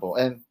example,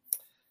 and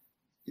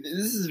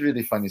this is a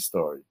really funny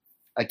story.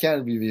 I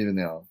can't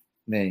reveal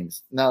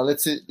names. Now,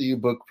 let's say you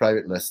book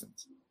private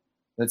lessons.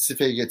 Let's say if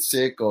you get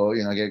sick or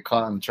get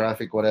caught in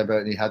traffic, whatever,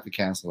 and you have to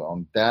cancel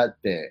on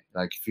that day,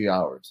 like a few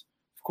hours.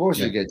 Of course,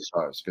 you get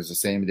charged because the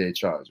same day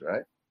charge,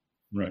 right?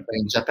 Right. But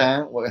in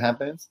Japan, what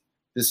happens?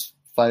 This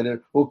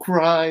fighter will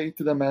cry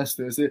to the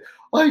master and say,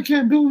 "I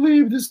can't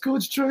believe this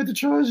coach tried to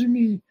charge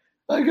me.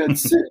 I got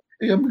sick.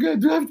 I'm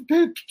going to have to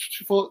pay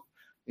for."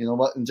 You know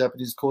what in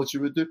Japanese culture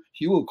would do?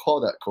 He will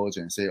call that coach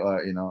and say, "All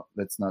right,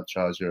 let's not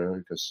charge her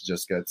because she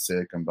just got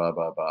sick and blah,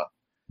 blah, blah."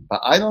 But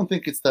I don't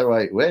think it's the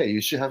right way.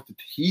 You should have to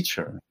teach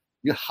her.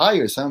 You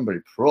hire somebody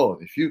pro.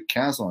 If you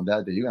cancel on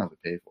that day, you're going to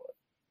have to pay for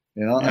it.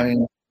 You know, I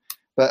mean,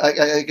 but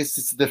I guess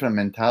it's a different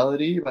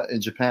mentality. But in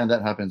Japan,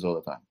 that happens all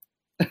the time.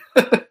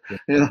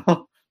 You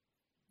know?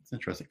 It's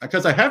interesting.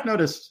 Because I have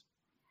noticed,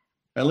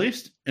 at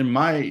least in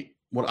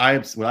what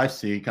I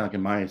see, kind of like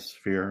in my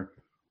sphere,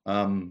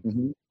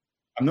 I'm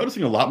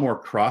noticing a lot more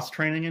cross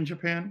training in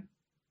Japan,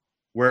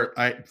 where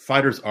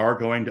fighters are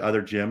going to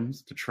other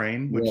gyms to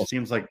train, which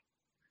seems like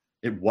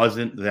it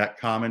wasn't that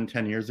common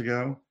 10 years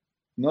ago.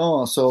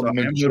 No, so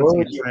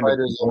majority of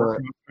fighters are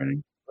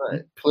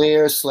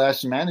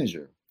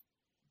player/manager.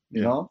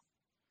 You know,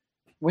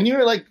 when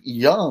you're like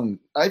young,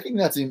 I think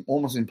that's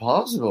almost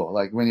impossible.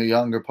 Like when you're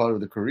younger part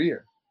of the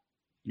career.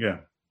 Yeah.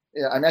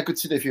 I mean, I could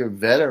see that if you're a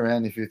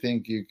veteran, if you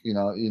think you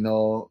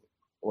know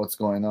what's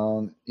going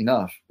on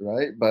enough,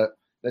 right? But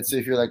let's say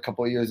if you're like a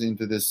couple of years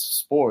into this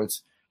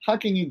sports, how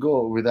can you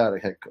go without a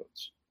head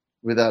coach,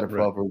 without a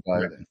proper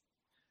guidance? Right.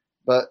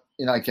 But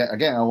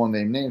I won't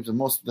name names, but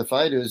most of the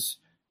fighters,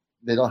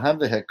 they don't have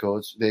the head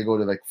coach. They go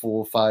to like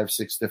 4, 5,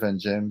 6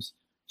 different gyms,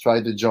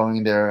 try to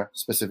join their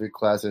specific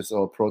classes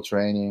or pro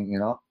training,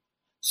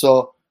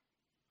 So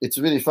it's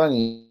really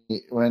funny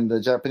when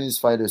the Japanese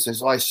fighter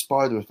says, "Oh, I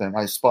sparred with them.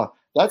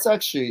 That's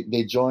actually,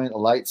 they join a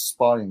light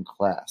sparring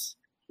class.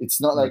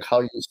 It's not like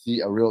how you see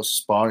a real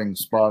sparring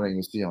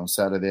you see on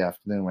Saturday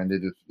afternoon when they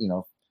do,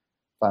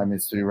 5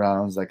 minutes, 3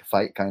 rounds, like a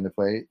fight kind of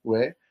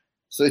way.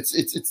 So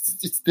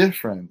it's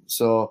different.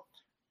 So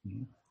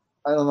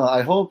I don't know.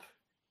 I hope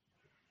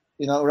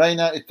right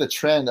now it's the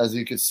trend, as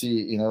you could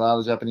see. A lot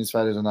of Japanese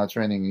fighters are not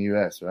training in the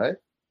U.S., right?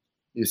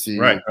 You see,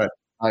 right.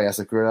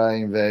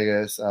 Asakura in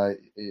Vegas. I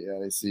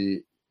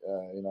see,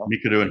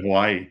 Mikuru in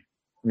Hawaii.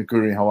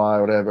 Mikuru in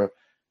Hawaii, whatever.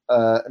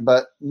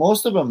 But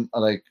most of them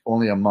are like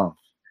only a month.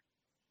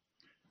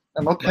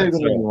 I'm not paid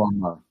only 1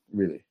 month,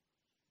 really.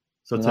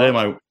 So today,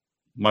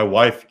 my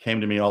wife came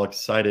to me all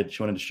excited.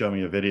 She wanted to show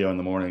me a video in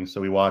the morning.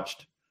 So we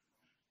watched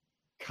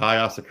Kai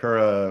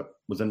Asakura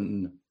was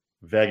in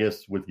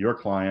Vegas with your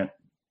client,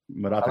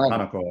 Murata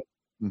Kaneko.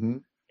 Mm-hmm.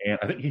 And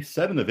I think he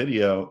said in the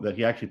video that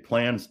he actually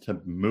plans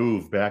to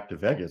move back to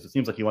Vegas. It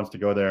seems like he wants to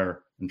go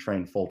there and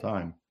train full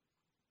time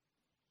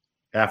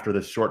after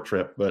this short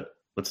trip. But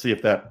let's see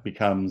if that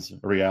becomes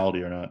a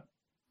reality or not.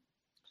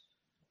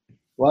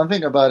 One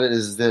thing about it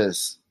is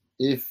this.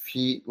 If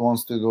he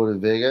wants to go to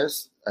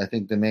Vegas, I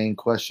think the main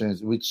question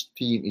is which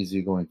team is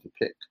he going to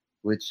pick?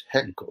 Which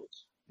head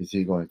coach is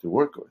he going to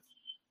work with?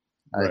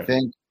 Right. I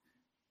think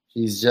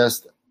he's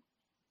just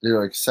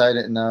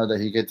excited now that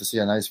he get to see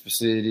a nice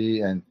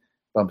facility and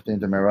bumped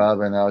into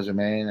Merab and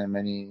Aljamain and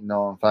many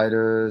known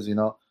fighters,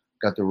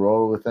 got to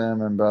roll with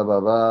them and blah, blah,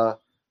 blah.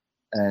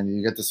 And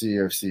you get to see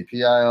your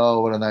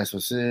CPI. What a nice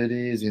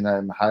facilities.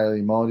 I'm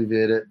highly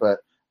motivated. But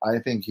I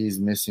think he's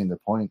missing the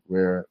point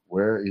where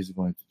he's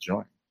going to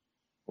join.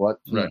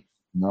 What team? Right.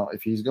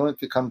 If he's going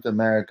to come to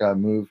America,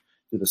 move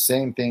to the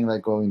same thing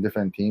like going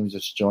different teams,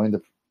 just join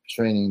the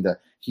training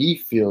that he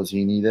feels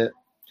he needed.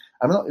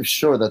 I'm not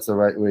sure that's the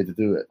right way to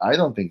do it. I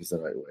don't think it's the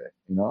right way,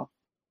 Well,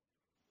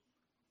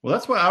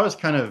 that's why I was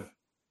kind of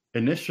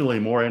initially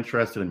more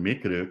interested in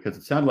Mikuru, because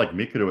it sounded like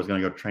Mikuru was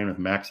going to go train with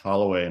Max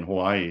Holloway in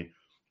Hawaii,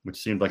 which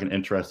seemed like an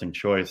interesting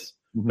choice.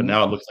 Mm-hmm. But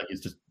now it looks like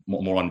he's just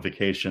more on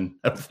vacation.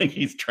 I don't think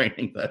he's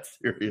training that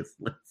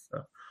seriously.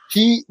 So.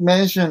 He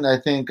mentioned, I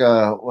think,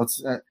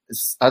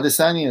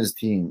 Adesania's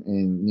team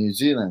in New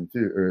Zealand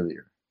too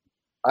earlier.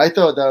 I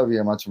thought that would be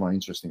a much more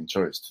interesting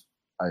choice.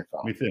 I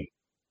thought. Me too.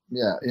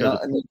 Yeah,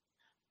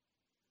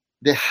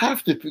 they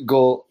have to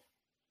go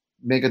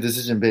make a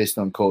decision based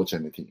on coach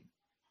and the team.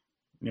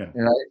 Yeah.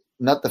 Right?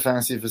 Not the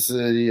fancy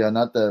facility or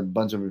not the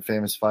bunch of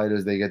famous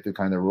fighters they get to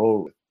kind of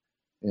roll with.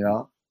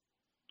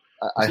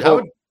 I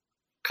hope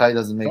Kai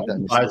doesn't make that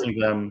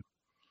mistake.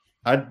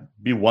 I'd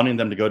be wanting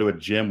them to go to a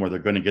gym where they're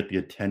going to get the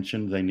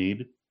attention they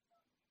need.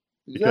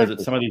 Because at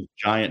some of these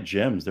giant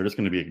gyms, they're just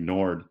going to be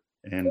ignored.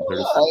 And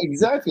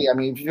exactly. I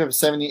mean, if you have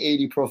 70,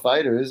 80 pro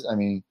fighters, I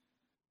mean,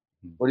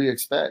 what do you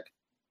expect?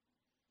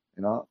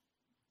 No,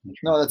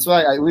 that's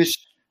why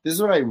this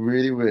is what I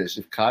really wish.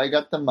 If Kai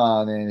got the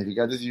money and if he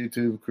got his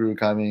YouTube crew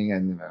coming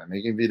and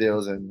making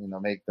videos and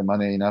make the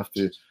money enough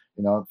to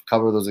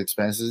cover those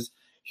expenses,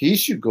 he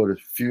should go to a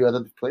few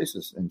other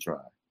places and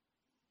try.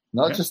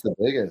 Not just the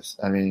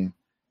biggest. I mean,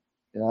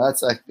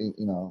 that's actually,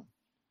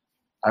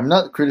 I'm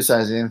not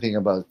criticizing anything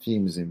about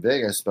teams in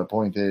Vegas, but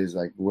point is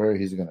like where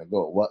he's going to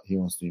go, what he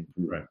wants to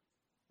improve.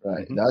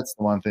 Right. Mm-hmm. That's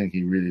the one thing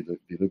he really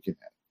be looking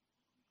at.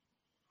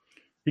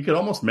 He could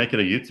almost make it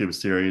a YouTube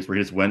series where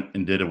he just went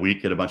and did a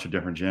week at a bunch of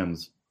different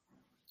gyms.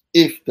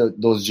 If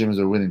those gyms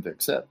are willing to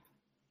accept.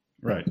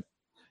 Right.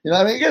 You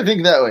got to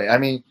think that way. I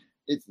mean,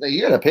 it's like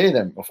you got to pay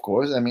them, of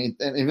course. I mean,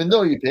 and even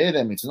though you pay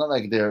them, it's not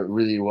like they're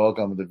really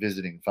welcome to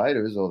visiting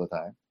fighters all the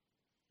time.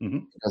 Mm-hmm.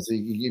 Because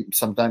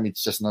sometimes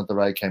it's just not the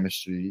right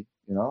chemistry.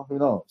 Who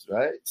knows,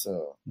 right?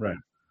 So, right.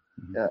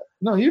 Mm-hmm. Yeah.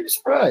 No, you'd be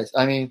surprised.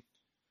 I mean,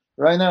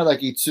 right now,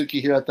 like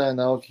Itsuki Hirata and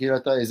Naoki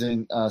Hirata is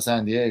in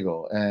San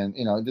Diego, and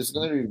this is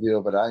going to be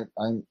revealed, but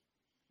I'm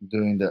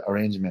doing the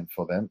arrangement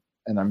for them,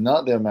 and I'm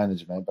not their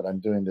management, but I'm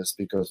doing this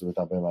because with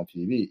Abema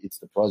TV, it's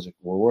the project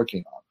we're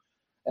working on,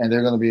 and there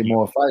are going to be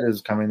more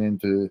fighters coming in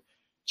to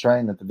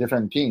train at the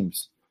different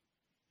teams.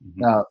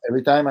 Mm-hmm. Now,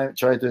 every time I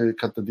try to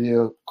cut the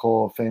deal,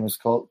 call famous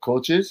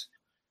coaches,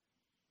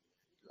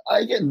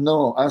 I get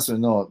no answer,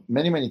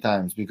 many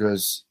times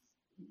because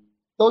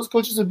those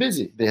coaches are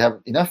busy. They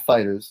have enough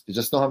fighters. They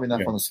just don't have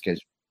enough on the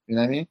schedule. You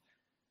know what I mean?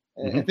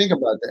 And think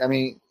about that. I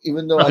mean,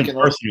 even though I can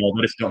personal,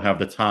 they just don't have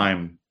the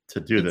time to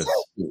do this.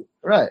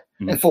 Right.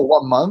 Mm-hmm. And for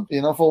 1 month,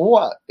 for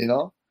what? We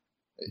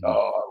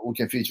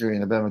can feature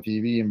in Abema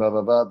TV and blah,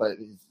 blah, blah, but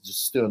it's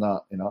just still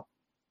not,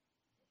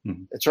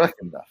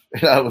 attractive enough,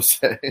 I would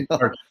say.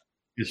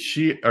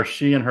 Are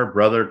she and her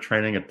brother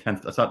training at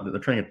 10th? I thought they're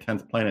training at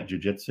 10th Planet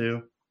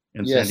Jiu-Jitsu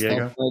in San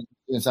Diego?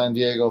 In San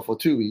Diego for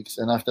 2 weeks,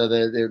 and after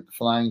that they're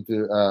flying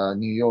to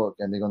New York,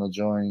 and they're going to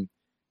join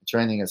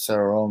training at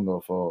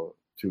Sararongo for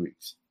 2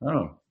 weeks.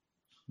 Oh,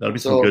 that'll be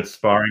some good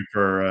sparring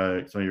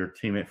for some of your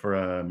teammate for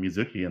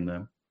Mizuki and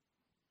them.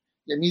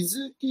 Yeah,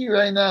 Mizuki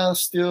right now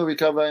still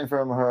recovering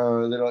from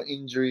her little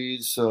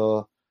injuries,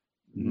 so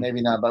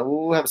maybe not. But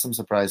we'll have some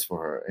surprise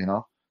for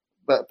her,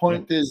 But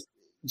point is,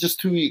 just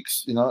 2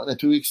 weeks,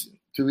 2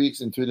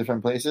 weeks in 2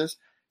 different places,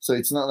 so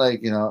it's not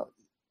like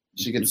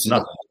she gets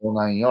the whole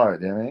 9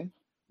 yards. You know what I mean?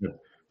 Yeah.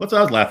 Well, so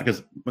I was laughing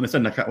because when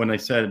they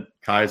said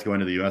Kai's going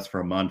to the U.S. for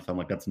a month, I'm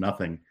like, that's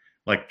nothing.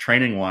 Like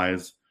training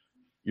wise,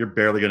 you're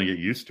barely going to get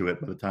used to it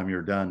by the time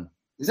you're done.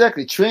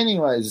 Exactly, training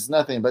wise is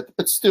nothing, but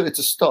still, it's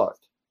a start.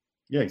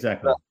 Yeah,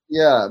 exactly.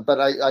 But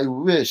I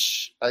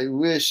wish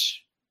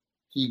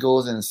he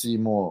goes and see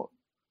more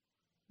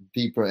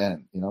deeper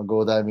end,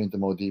 go dive into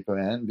more deeper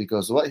end,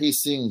 because what he's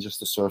seeing is just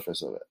the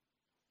surface of it,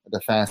 the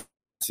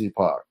fancy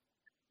part,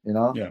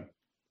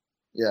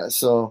 Yeah,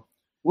 so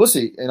we'll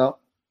see,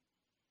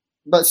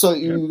 But so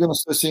you're going to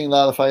start seeing a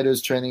lot of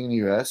fighters training in the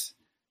U.S.,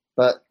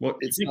 but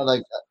it's not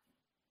like that.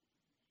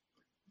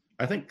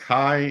 I think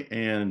Kai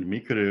and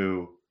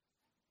Mikuru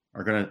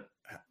are going to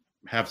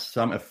have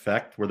some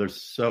effect where they're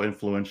so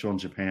influential in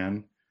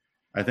Japan.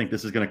 I think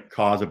this is going to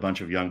cause a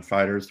bunch of young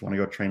fighters to want to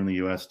go train in the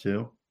U.S.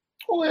 too.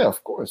 Oh yeah,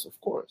 of course.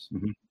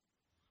 Mm-hmm.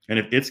 And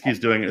if Itsuki's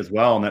doing it as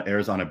well, and that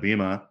airs on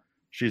Abema,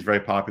 she's very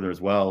popular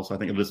as well. So I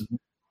think you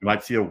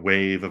might see a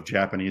wave of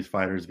Japanese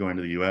fighters going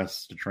to the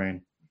U.S. to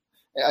train.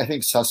 I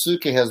think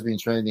Sasuke has been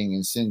training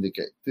in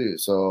Syndicate too.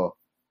 So,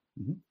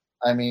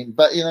 I mean,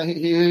 but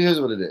here's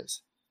what it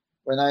is.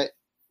 When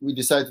we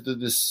decided to do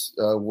this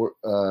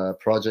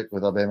project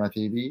with Abema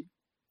TV,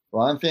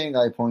 one thing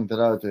I pointed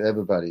out to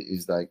everybody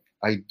is like,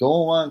 I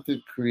don't want to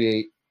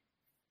create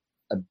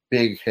a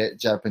big hit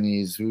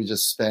Japanese who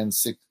just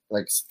spends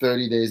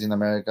 30 days in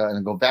America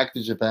and go back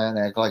to Japan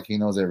and act like he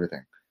knows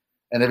everything.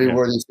 And every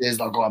word he says,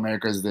 like, oh,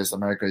 America is this,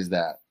 America is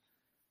that.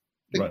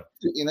 Right.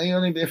 You're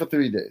only there for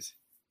 3 days.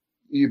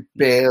 You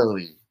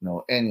barely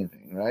know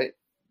anything, right?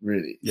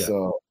 Really. Yeah.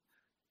 So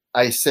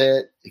I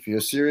said, if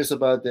you're serious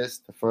about this,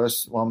 the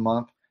first 1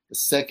 month, the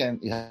second,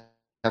 you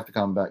have to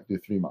come back, do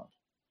 3 months.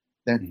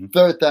 Then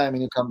third time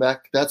when you come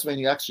back, that's when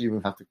you actually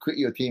will have to quit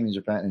your team in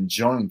Japan and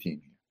join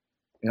team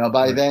here.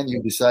 By then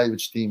you decide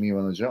which team you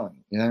want to join.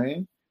 You know what I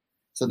mean?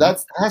 So that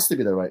has to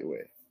be the right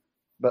way.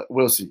 But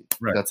we'll see.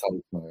 Right. That's how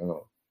it's going to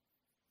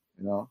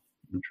go.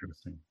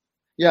 Interesting.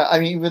 Yeah, I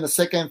mean, even the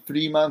second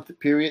 3-month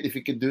period, if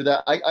you could do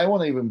that, I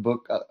want to even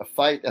book a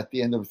fight at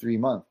the end of 3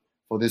 months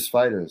for these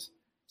fighters,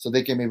 so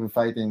they can maybe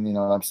fight in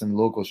some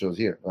local shows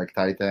here, like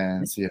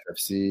Titan,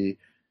 CFFC,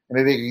 and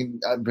maybe you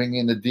can bring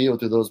in the deal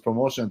to those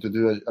promotions to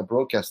do a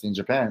broadcast in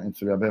Japan and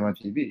through Abema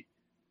TV.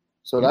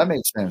 So that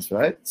makes sense,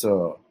 right?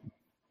 So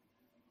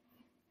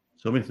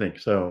let me think.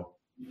 So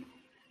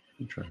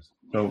interesting.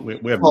 So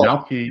we have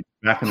Naoki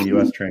back in the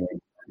U.S.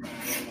 training.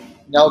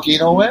 Naoki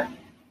Inoue?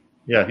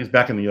 Yeah, he's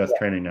back in the U.S.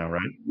 training now,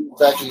 right? He's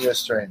back in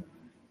U.S. training.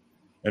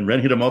 And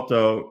Ren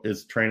Hitamoto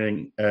is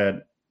training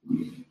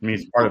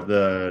he's part of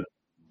the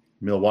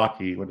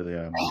Milwaukee. What do they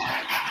have?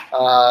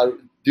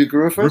 Duke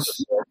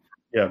Rufus?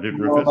 Yeah, Duke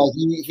Rufus. But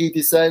he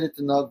decided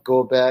to not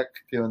go back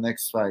to the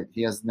next fight.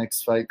 He has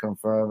next fight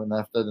confirmed, and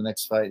after the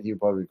next fight, he'll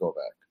probably go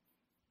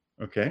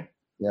back. Okay.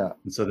 Yeah.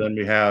 And so then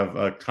we have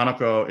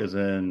Kanako is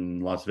in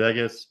Las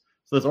Vegas.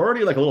 So there's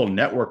already like a little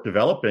network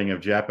developing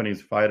of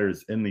Japanese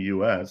fighters in the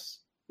U.S.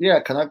 Yeah,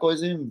 Kanako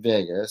is in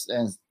Vegas,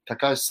 and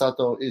Takashi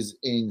Sato is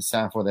in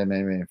Sanford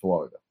MMA in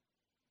Florida.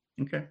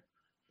 Okay.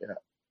 Yeah.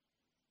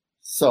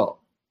 So,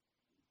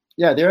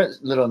 yeah, there's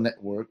a little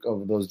network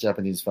of those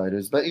Japanese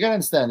fighters, but you gotta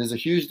understand, there's a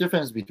huge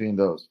difference between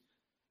those.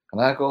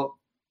 Kanako,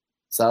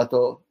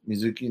 Sato,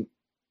 Mizuki,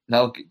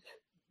 Naoki,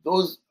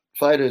 those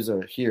fighters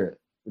are here,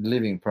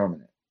 living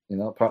permanent.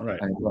 Right.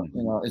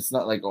 It's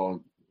not like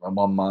 1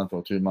 month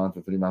or 2 months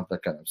or 3 months,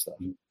 that kind of stuff.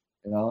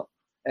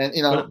 And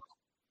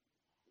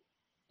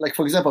like,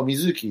 for example,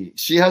 Mizuki,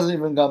 she hasn't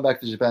even gone back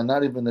to Japan,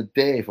 not even a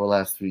day for the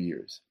last 3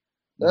 years.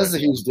 That's a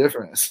huge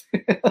difference.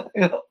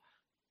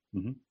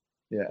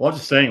 Yeah. Well, I'm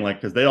just saying,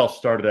 because they all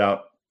started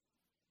out,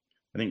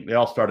 I think they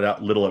all started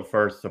out little at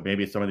first, so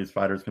maybe some of these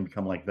fighters can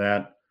become like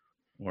that,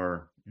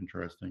 or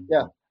interesting.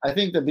 Yeah, I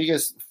think the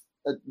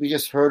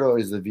biggest hurdle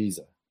is the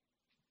visa.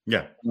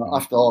 Yeah.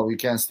 After all, you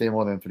can't stay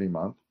more than 3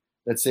 months.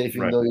 Let's say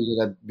even though you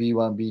get a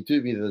B1,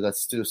 B2 visa, that's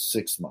still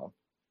 6 months.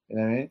 You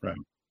know what I mean? Right.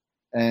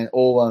 And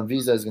O1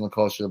 visa is going to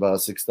cost you about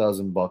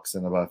 $6,000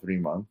 in about 3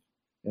 months.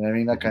 You know what I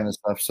mean? That kind of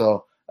stuff.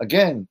 So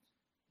again,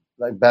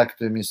 like back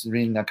to Miss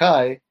Rin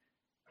Nakai,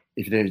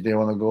 if they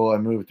want to go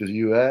and move to the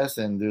US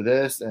and do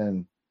this,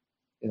 and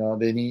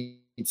they need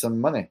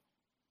some money.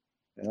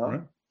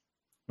 Right.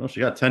 Well, she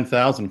got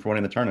 $10,000 for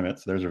winning the tournament,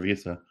 so there's her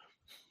visa.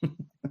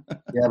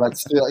 Yeah, but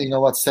still,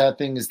 what sad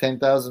thing is,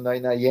 10,000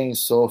 right now. Yen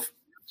is so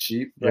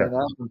cheap right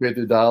now compared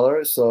to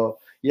dollars. So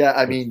yeah,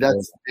 I mean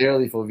that's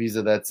barely for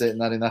visa. That's it.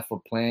 Not enough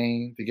for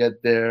plane to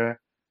get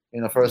there.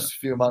 First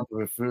few months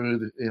with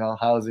food,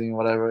 housing,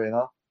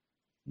 whatever,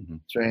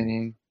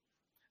 training.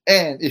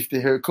 And if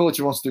her coach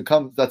wants to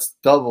come, that's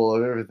double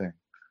of everything.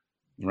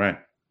 Right.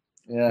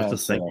 Yeah. I was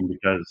just thinking,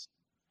 because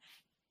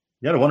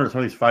you got to wonder some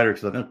of these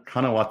fighters, because I think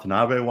Kana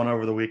Watanabe won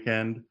over the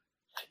weekend.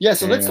 Yeah,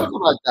 so let's talk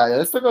about that.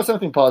 Let's talk about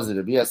something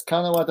positive. Yes,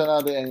 Kana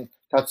Watanabe and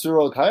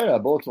Tatsuro Taira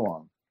both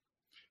won.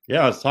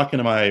 Yeah, I was talking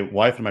to my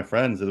wife and my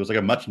friends. It was like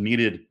a much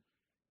needed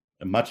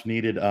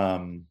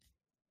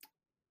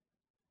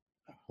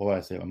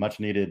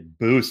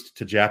boost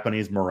to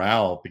Japanese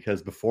morale,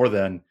 because before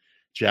then,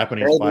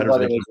 Japanese fighters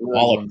were just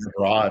all up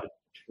abroad.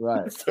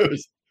 Right. So it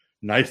was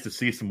nice to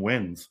see some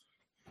wins.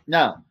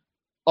 Now,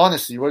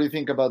 honestly, what do you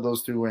think about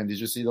those two wins? Did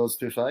you see those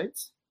two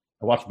fights?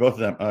 I watched both of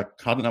them.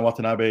 Kana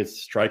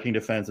Watanabe's striking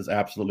defense is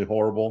absolutely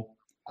horrible.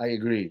 I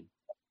agree.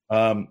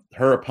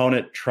 Her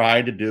opponent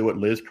tried to do what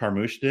Liz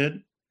Carmouche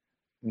did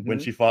when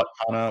she fought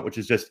Kana, which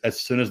is just as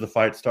soon as the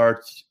fight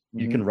starts,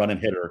 you can run and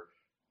hit her,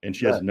 and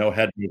she has no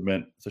head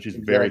movement, so she's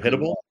very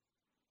hittable.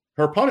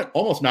 Her opponent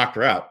almost knocked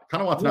her out.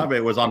 Kana Watanabe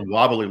was on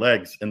wobbly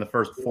legs in the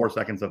first 4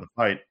 seconds of the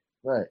fight.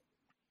 Right.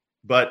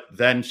 But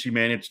then she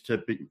managed to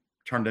be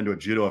turned into a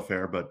judo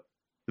affair. But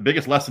the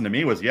biggest lesson to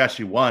me was, yeah,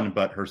 she won,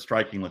 but her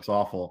striking looks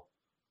awful.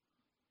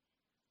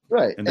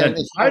 Right. And then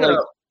Taira,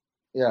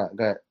 go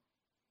ahead.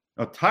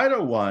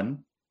 Taira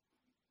won,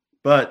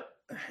 but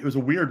it was a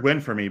weird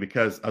win for me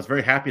because I was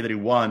very happy that he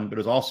won, but it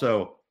was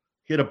also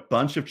he had a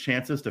bunch of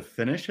chances to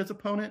finish his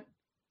opponent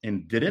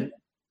and didn't.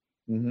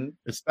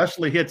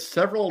 Especially, he had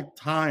several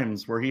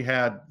times where he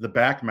had the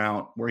back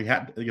mount where he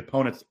had the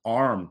opponent's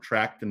arm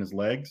tracked in his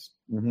legs,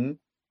 and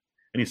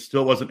he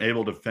still wasn't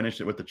able to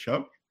finish it with the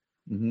choke.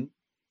 And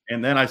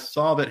then I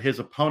saw that his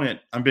opponent,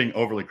 I'm being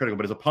overly critical,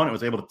 but his opponent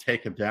was able to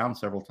take him down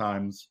several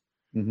times.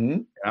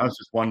 And I was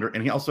just wondering,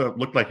 and he also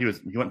looked like he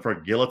went for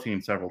a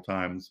guillotine several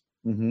times.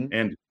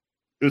 And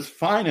it was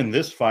fine in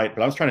this fight,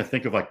 but I was trying to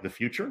think of like the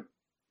future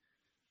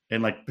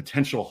and like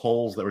potential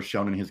holes that were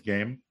shown in his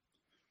game.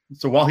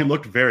 So while he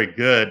looked very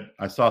good,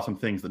 I saw some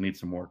things that need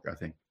some work, I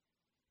think.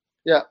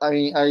 Yeah, I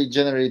mean, I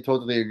generally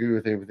totally agree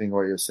with everything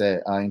what you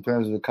said. In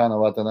terms of the Kana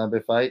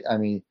Watanabe fight, I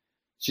mean,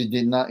 she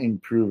did not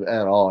improve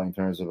at all in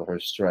terms of her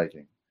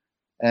striking.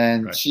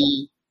 And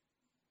she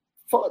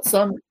fought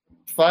some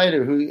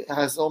fighter who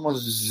has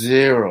almost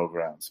zero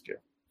ground skill.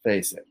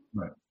 Face it.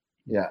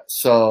 Yeah,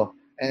 so,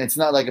 and it's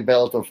not like a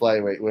Bellator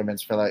flyweight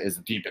women's flyweight is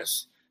the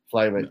deepest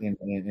flyweight in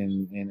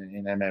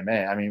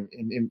MMA. I mean,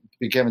 in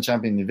became a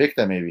champion in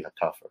Invicta, maybe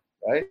tougher,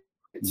 right?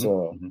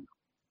 So,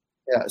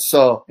 yeah.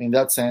 So in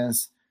that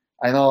sense,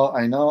 I know.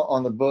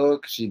 On the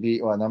book, she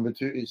beat number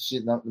 2. Is she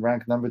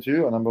ranked number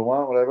 2 or number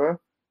 1, whatever?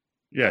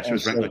 Yeah, she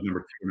was ranked like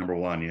number 2, number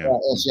 1. Yeah.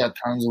 And she had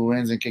tons of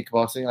wins in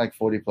kickboxing, like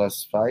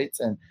 40+ fights,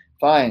 and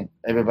fine.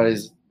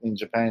 Everybody's in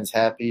Japan is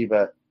happy,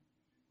 but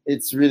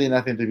it's really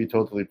nothing to be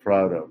totally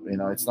proud of. You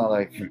know, it's not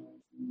like,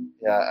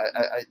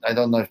 I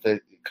don't know if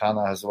the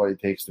Kana has what it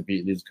takes to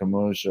beat Liz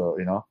Carmouche or,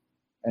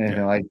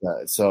 anything like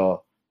that.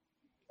 So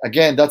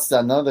again, that's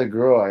another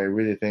girl. I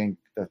really think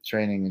that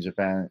training in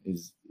Japan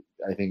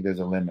I think there's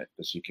a limit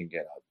that she can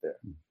get out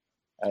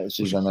there.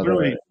 She's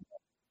another.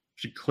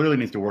 She clearly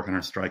needs to work on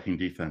her striking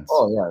defense.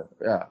 Oh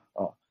yeah.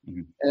 Oh.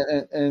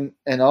 And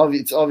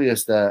it's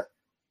obvious that,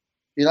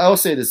 I will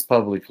say this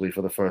publicly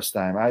for the first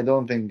time. I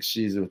don't think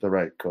she's with the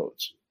right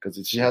coach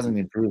because she hasn't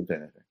improved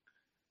anything.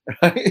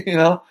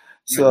 Right?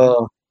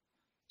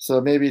 So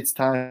maybe it's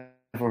time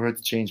for her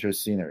to change her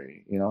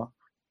scenery.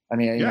 I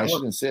mean, I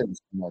shouldn't say this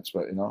too much,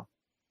 but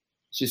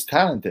she's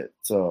talented.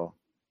 So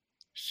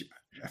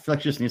I feel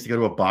like she just needs to go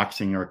to a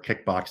boxing or a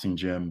kickboxing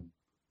gym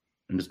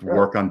and just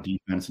work on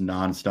defense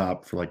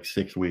nonstop for like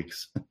 6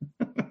 weeks.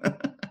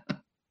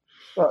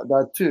 Well,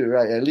 that too,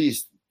 right? At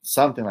least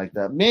something like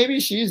that. Maybe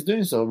she's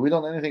doing so. We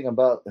don't know anything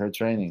about her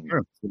training,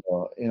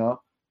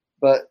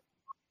 but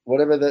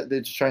whatever that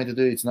they're trying to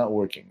do, it's not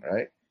working,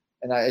 right?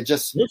 And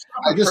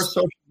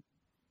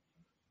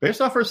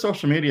based off her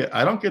social media,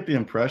 I don't get the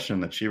impression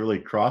that she really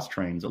cross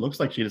trains. It looks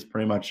like she just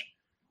pretty much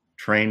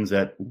trains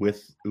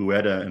with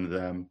Ueda and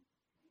them.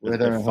 With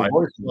her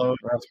Fighters Flow.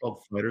 That's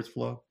called Fighters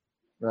Flow.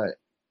 Right.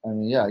 I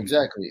mean, yeah,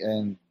 exactly.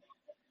 And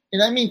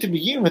I mean, to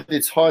begin with,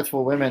 it's hard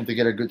for women to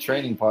get a good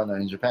training partner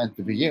in Japan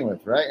to begin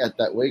with, right? At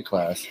that weight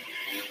class.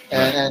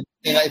 And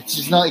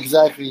she's not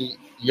exactly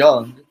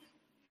young.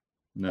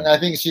 No. And I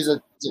think she's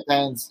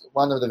Japan's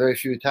one of the very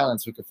few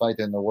talents who could fight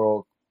in the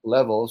world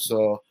level.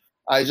 So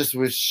I just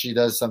wish she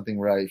does something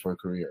right for her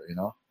career,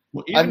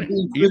 Well, I'm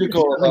being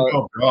critical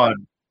about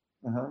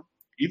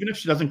even if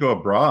she doesn't go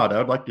abroad, I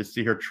would like to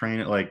see her train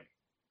at, like,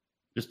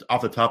 just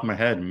off the top of my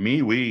head,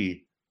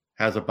 Miwi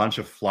has a bunch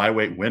of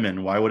flyweight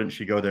women. Why wouldn't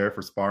she go there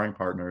for sparring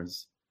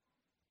partners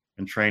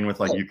and train with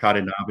like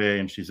Yukari Nabe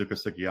and Shizuka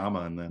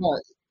Sugiyama? And then,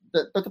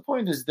 but the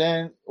point is,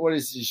 then what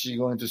is she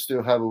going to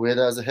still have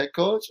Ueda as a head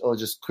coach, or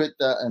just quit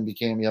that and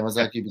became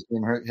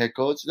became her head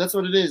coach? That's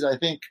what it is. I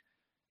think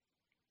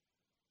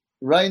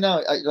right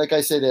now, like I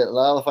said, a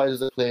lot of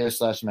fighters are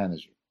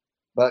player/manager,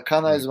 but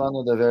Kana is one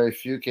of the very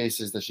few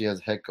cases that she has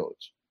a head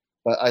coach.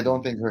 But I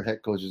don't think her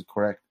head coach is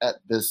correct at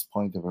this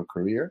point of her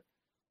career.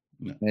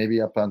 No. Maybe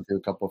up until a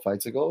couple of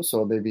fights ago.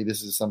 So maybe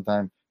this is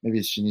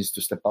maybe she needs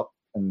to step up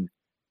and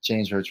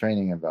change her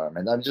training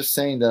environment. I'm just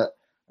saying that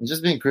I'm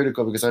just being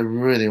critical because I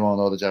really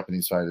want all the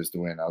Japanese fighters to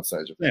win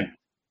outside Japan.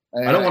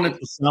 Yeah. I don't want it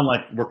to sound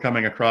like we're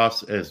coming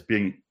across as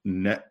being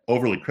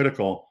overly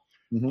critical.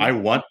 I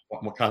want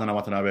Kana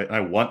Watanabe and I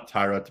want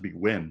Taira to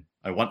win.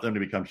 I want them to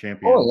become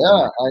champions. Oh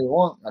yeah,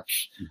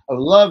 I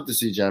love to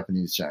see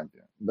Japanese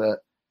champion.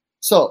 But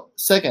so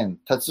second,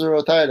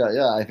 Tatsuro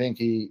Taira, I think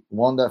he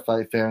won that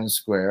fight fair and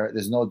square.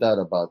 There's no doubt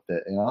about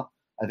that.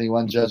 I think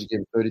one judge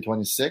gave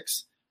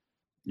 30-26.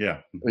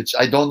 Yeah. Which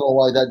I don't know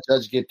why that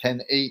judge gave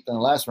 10-8 in the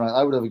last round.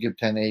 I would have given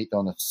 10-8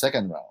 on the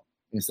second round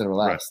instead of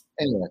last.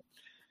 Right. Anyway,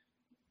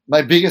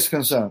 my biggest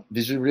concern,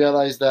 did you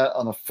realize that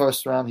on the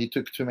first round he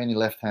took too many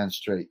left hands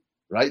straight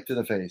right to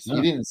the face. Yeah.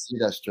 He didn't see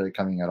that straight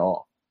coming at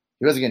all.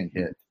 He was getting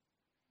hit.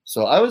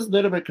 So I was a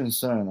little bit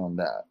concerned on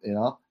that,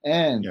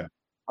 And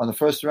on the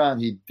first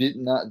round, he did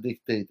not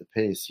dictate the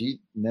pace. He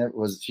never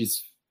was. He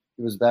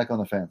was back on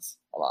the fence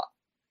a lot.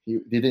 He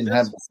didn't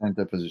have the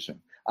center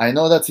position. I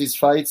know that's his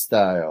fight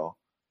style,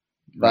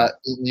 but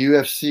in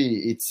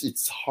UFC,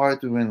 it's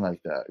hard to win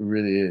like that. It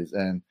really is.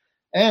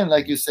 And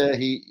like you said,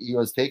 he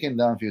was taken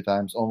down a few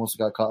times, almost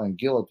got caught in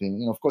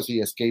guillotine. Of course, he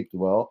escaped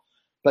well.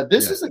 But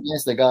this is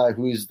against the guy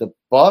who is the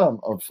bottom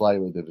of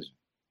flyweight division.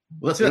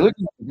 Well, that's You're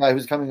looking at the guy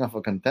who's coming off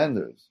of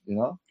contenders,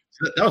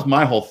 So that was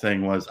my whole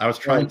thing. Was I was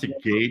trying to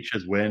gauge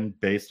his win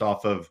based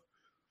off of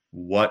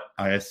what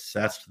I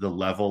assessed the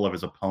level of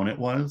his opponent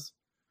was.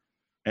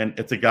 And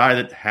it's a guy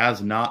that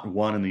has not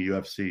won in the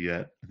UFC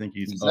yet. I think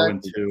he's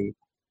 0-2 in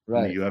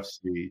the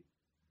UFC.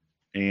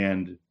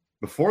 And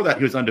before that,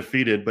 he was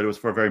undefeated, but it was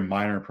for a very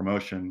minor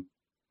promotion.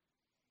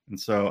 And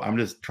so I'm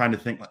just trying to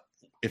think,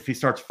 if he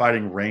starts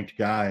fighting ranked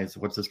guys,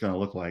 what's this going to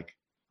look like?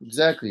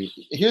 Exactly.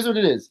 Here's what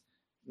it is.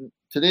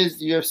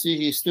 Today's UFC,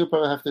 he still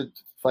probably have to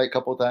fight a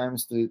couple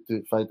times to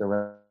fight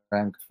a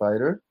ranked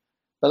fighter.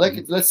 But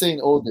let's say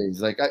in old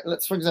days,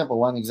 let's, for example,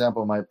 one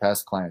example of my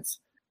past clients,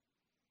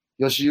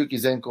 Yoshiyuki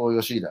Zenko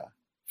Yoshida.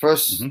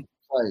 First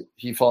fight,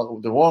 he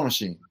fought the War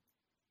Machine.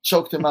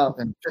 Choked him out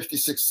in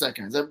 56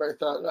 seconds. Everybody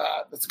thought,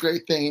 that's a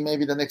great thing. He may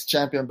be the next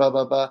champion, blah,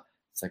 blah, blah.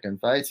 Second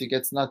fight, he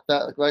gets knocked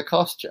out by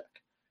Koscheck.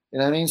 You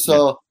know what I mean?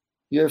 So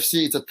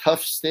UFC, it's a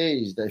tough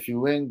stage that if you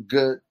win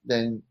good,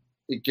 then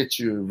it gets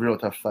you real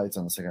tough fights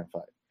on the second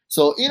fight.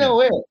 So in a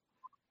way,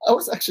 I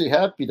was actually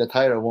happy that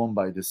Tyler won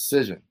by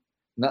decision.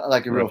 Not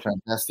like a real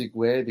fantastic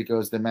way,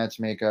 because the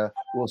matchmaker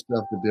will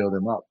still have to build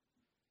him up.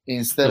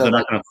 Instead of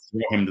not going to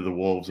throw him to the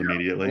wolves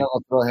immediately.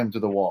 Not throw him to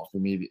the wall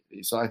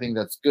immediately. So I think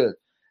that's good.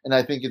 And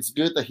I think it's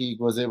good that he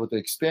was able to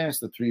experience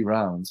the 3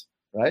 rounds,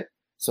 right?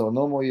 So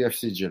no more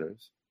UFC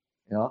jitters,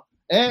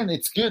 And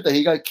it's good that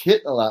he got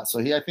hit a lot. So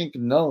I think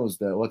knows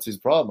that what's his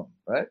problem,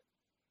 right?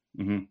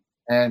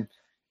 Mm-hmm.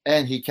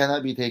 And he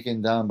cannot be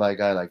taken down by a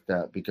guy like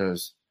that,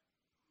 because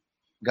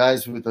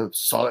guys with a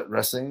solid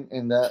wrestling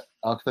in that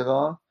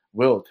octagon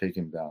will take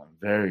him down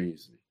very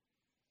easily.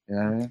 You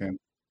know what I mean? Okay.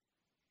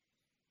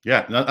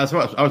 Yeah, that's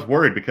what I was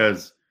worried,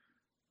 because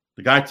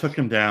the guy took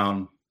him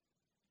down.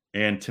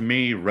 And to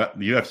me, the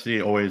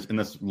UFC always, in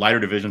this lighter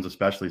divisions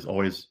especially, has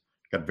always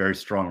got very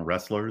strong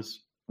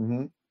wrestlers.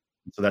 Mm-hmm.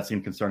 So that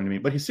seemed concerning to me.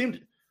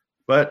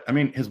 But I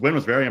mean, his win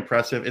was very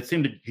impressive. It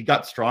seemed he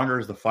got stronger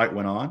as the fight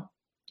went on.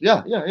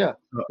 Yeah. It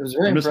was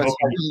very impressive.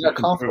 He got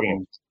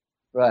comfortable.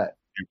 Right.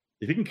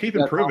 If he can keep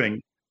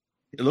improving,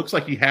 it looks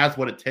like he has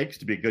what it takes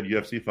to be a good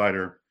UFC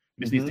fighter.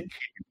 He just needs to keep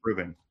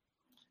improving.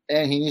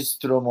 And he needs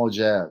to throw more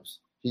jabs.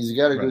 He's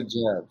got a good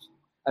jabs.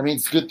 I mean,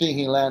 it's a good thing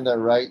he landed that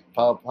right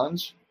power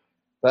punch.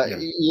 But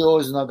you're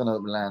always not going to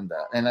land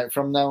that. And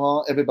from now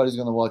on, everybody's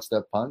going to watch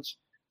that punch.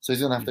 So he's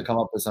going to have to come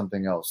up with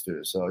something else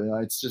too. So,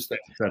 it's just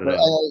it's going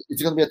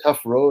to be a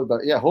tough road.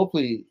 But,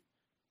 hopefully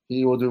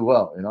he will do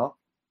well,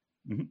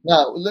 Mm-hmm.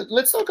 Now,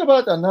 let's talk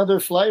about another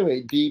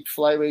deep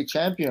flyweight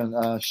champion,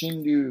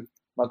 Shinryu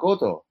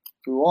Makoto,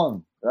 who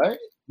won, right?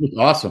 Looked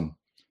awesome.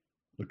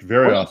 Looked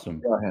very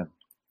awesome. Him?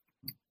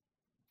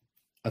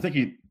 I think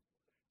he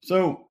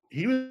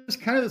was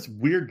kind of this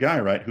weird guy,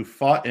 right? Who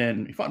fought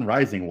in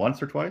Rising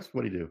once or twice.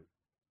 What did he do?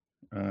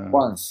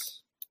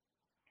 Once.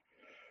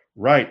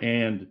 Right,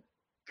 and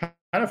kind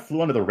of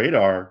flew under the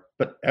radar.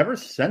 But ever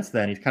since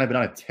then, he's kind of been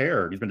on a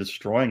tear. He's been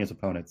destroying his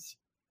opponents.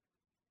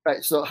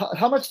 Right. So,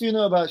 how much do you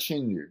know about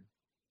Shinryu?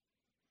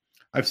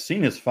 I've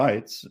seen his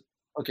fights.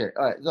 Okay.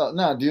 All right. So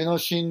now, do you know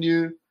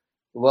Shinryu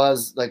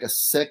was like a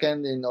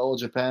second in All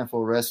Japan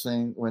for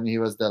wrestling when he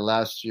was the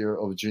last year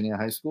of junior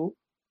high school?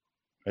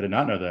 I did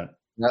not know that.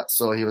 Yeah,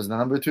 so he was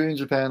number 2 in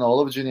Japan, all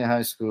of junior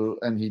high school,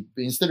 and he,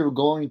 instead of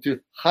going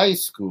to high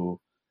school,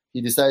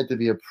 he decided to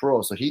be a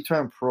pro. So he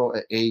turned pro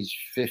at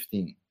age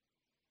 15.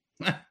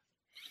 I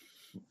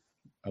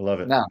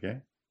love it. Now,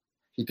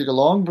 he took a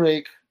long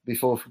break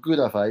before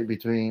Fukuda fight,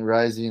 between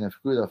Rising and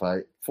Fukuda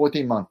fight,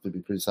 14 months to be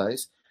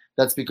precise.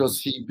 That's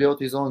because he built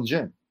his own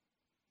gym.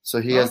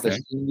 So he has the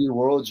Shinryu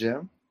World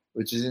Gym,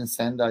 which is in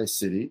Sendai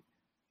City,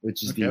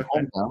 which is the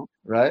hometown,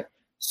 right?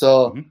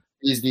 So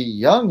he's the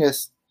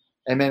youngest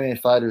MMA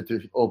fighter to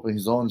open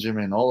his own gym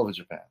in all of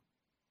Japan.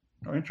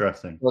 Oh,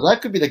 interesting. Well,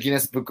 that could be the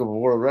Guinness Book of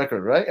World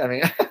Record, right? I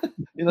mean,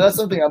 that's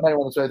something I might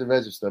want to try to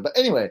register. But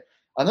anyway,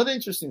 another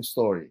interesting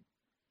story.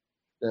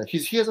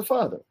 He has a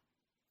father,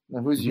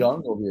 who's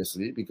young,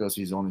 obviously, because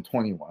he's only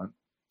 21.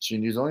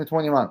 Shinryu's only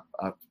 21.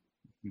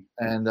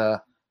 And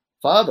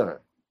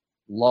father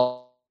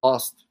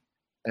lost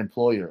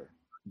employer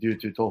due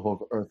to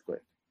Tohoku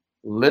earthquake.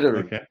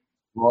 Literally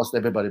lost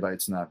everybody by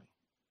tsunami.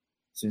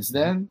 Since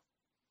then,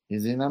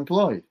 he's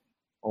unemployed,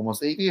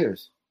 almost 8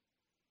 years.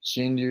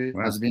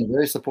 Shinryu has been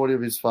very supportive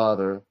of his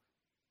father.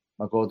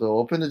 Makoto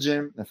opened the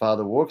gym. The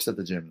father works at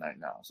the gym right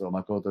now. So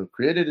Makoto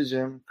created a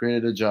gym,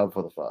 created a job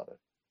for the father.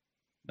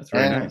 That's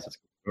very nice.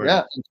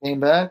 That's he came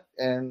back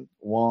and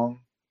won,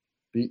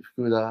 beat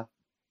Fukuda,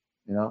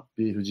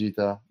 beat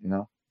Fujita,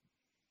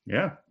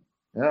 Yeah.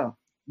 Yeah.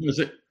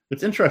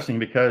 It's interesting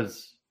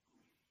because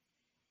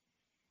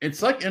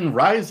it's like in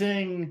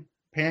Rising,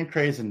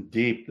 Pancrase, and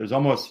Deep, there's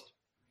almost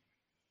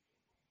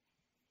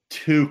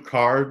 2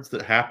 cards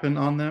that happen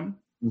on them.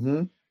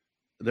 Mm-hmm.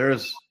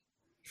 There's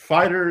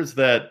fighters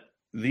that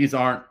these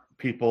aren't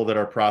people that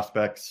are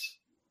prospects.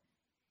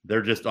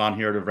 They're just on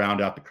here to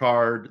round out the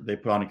card. They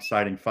put on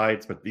exciting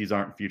fights, but these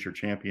aren't future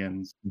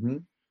champions. Mm-hmm.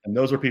 And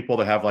those are people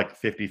that have like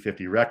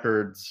 50-50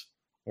 records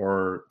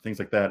or things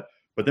like that.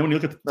 But then when you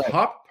look at the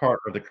top part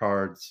of the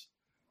cards,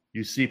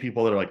 you see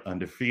people that are like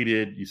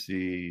undefeated. You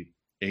see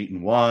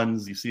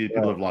 8-1s. You see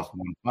people that have lost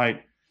 1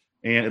 fight.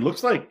 And it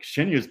looks like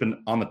Shinyu has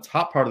been on the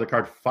top part of the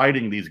card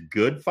fighting these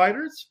good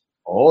fighters.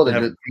 Oh, they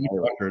have good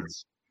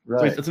records.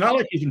 Right. So it's not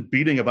like he's been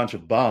beating a bunch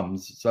of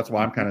bums. So that's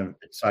why I'm kind of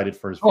excited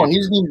for his future. Oh,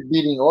 he's been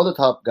beating all the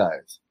top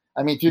guys.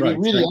 I mean, to be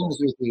really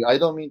honest with you, I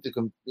don't mean to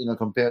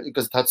compare,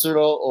 because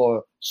Tatsuro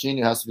or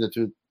Shinyu has to be the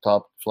 2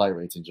 top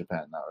flyweights in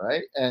Japan now,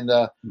 right? And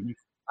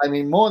I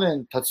mean, more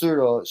than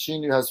Tatsuro,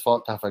 Shinyu has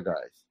fought tougher guys.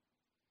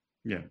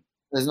 Yeah,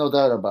 there's no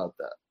doubt about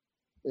that.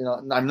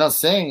 I'm not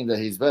saying that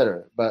he's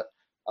better, but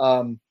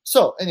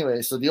so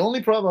anyway, so the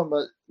only problem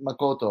with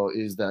Makoto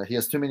is that he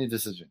has too many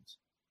decisions.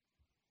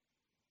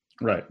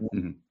 Right.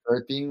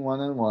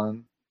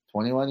 13-1-1,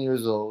 21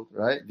 years old,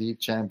 right? Deep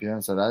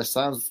champion. So that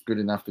sounds good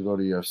enough to go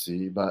to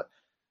UFC, but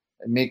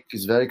Mick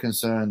is very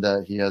concerned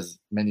that he has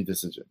many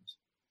decisions.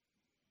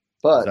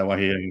 But is that why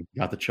he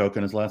got the choke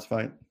in his last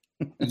fight?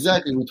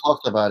 Exactly. We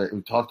talked about it.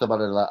 A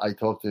lot. I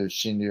talked to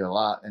Shinryu a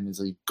lot, and he's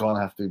like, you're going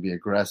to have to be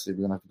aggressive.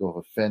 You're going to have to go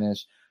for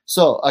finish.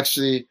 So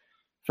actually,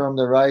 from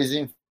the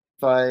Rising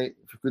fight,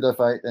 Fukuda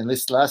fight, and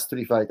this last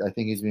 3 fights, I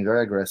think he's been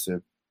very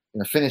aggressive.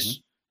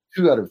 Finished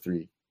 2 out of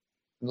 3.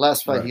 In the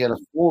last fight, he had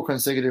 4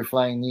 consecutive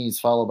flying knees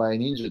followed by a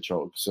ninja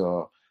choke.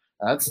 So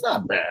that's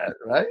not bad,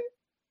 right?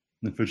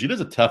 And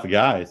Fujita's a tough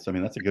guy. So, I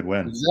mean, that's a good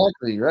win.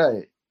 Exactly,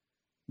 right.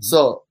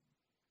 So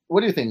what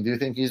do you think? Do you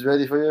think he's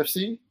ready for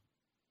UFC?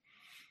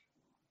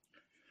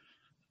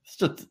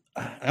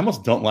 I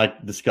almost don't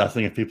like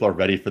discussing if people are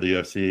ready for the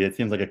UFC. It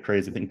seems like a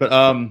crazy thing. But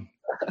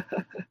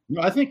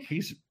I think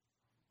he's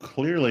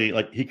clearly,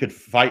 like, he could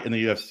fight in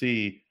the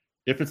UFC.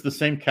 If it's the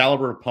same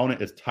caliber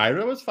opponent as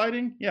Taira was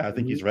fighting, I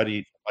think he's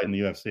ready to fight in the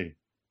UFC.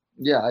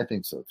 Yeah, I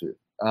think so too.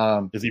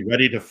 Is he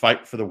ready to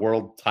fight for the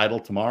world title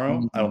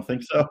tomorrow? I don't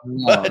think so.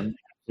 But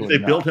if they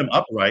build him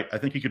up right, I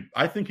think he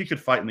could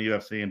fight in the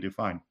UFC and do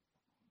fine.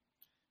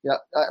 Yeah,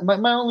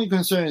 my only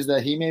concern is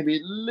that he may be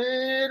a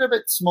little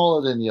bit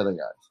smaller than the other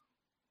guys,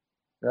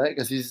 right?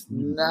 Because he's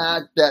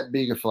not that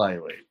big a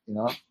flyweight,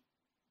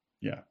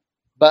 Yeah.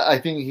 But I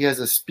think he has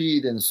a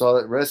speed and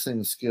solid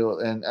wrestling skill,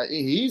 and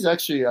he's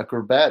actually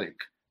acrobatic,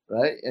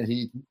 right? And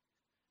he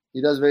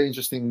does very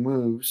interesting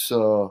moves.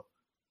 So,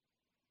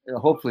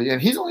 hopefully,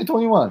 and he's only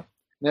 21,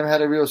 never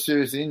had a real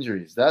serious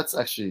injuries. That's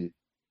actually,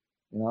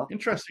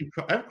 interesting.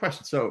 I have a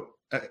question. So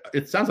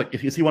it sounds like,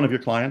 is he one of your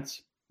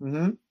clients?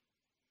 Mm-hmm.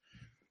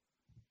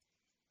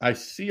 I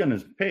see on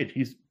his page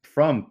he's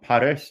from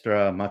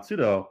Palestra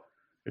Matsudo.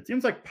 It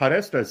seems like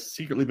Palestra has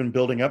secretly been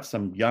building up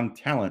some young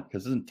talent,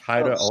 because isn't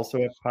Taira also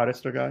a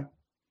Palestra guy?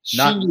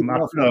 Not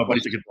Matsudo, but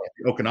he's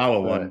a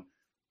Okinawa one.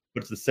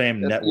 But it's the same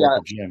network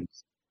of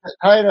gyms.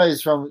 Taira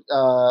is from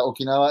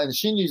Okinawa, and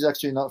Shinji is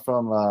actually not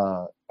from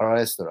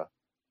Palestra.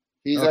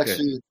 He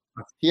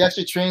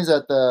actually trains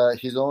at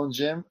his own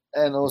gym,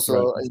 and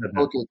also in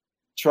Tokyo,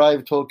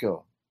 Tribe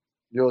Tokyo.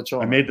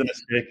 I made the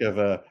mistake of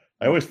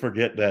I always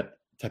forget that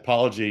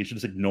typology, you should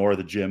just ignore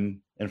the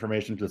gym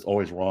information because it's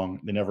always wrong.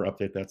 They never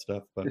update that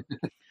stuff. But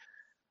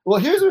well,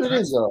 here's what it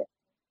is, though.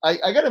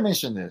 I gotta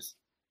mention this.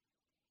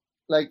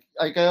 Like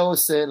I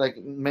always say, like,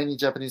 many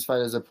Japanese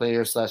fighters are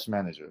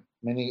player/manager.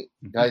 Many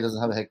guy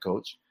doesn't have a head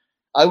coach.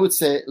 I would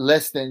say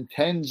less than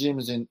 10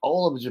 gyms in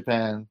all of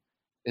Japan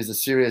is a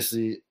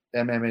seriously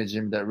MMA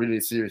gym that really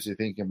seriously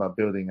thinking about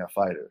building a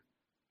fighter.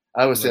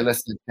 I would say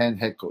less than 10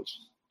 head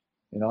coaches.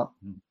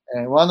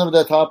 And one of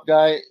the top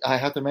guy I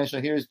have to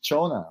mention here is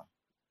Chona.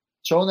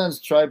 Chona's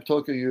Tribe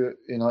Tokyo,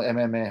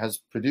 MMA has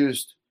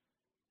produced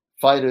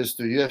fighters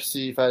to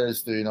UFC,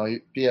 fighters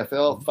to,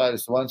 PFL,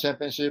 fighters to One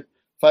Championship,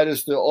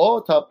 fighters to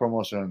all top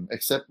promotion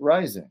except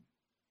Rising,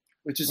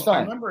 which is fine.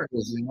 I remember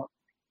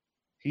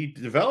he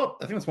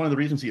developed, I think that's one of the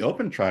reasons he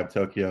opened Tribe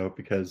Tokyo,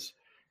 because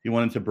he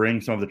wanted to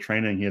bring some of the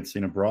training he had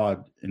seen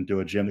abroad into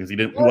a gym, because he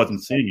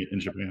wasn't seeing it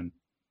in Japan.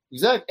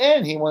 Exactly.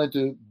 And he wanted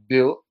to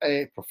build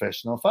a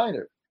professional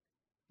fighter.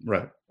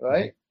 Right.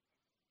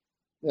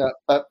 Yeah,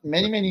 but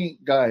many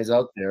guys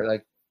out there,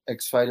 like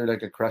ex-fighter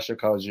like a Crusher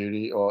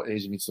Kawajiri or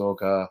Eiji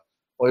Mitsuoka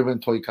or even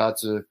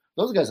Toikatsu,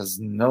 those guys has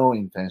no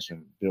intention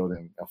of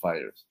building a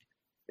fighter.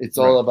 It's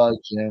all about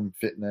gym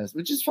fitness,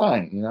 which is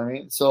fine, you know what I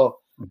mean? So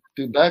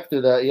back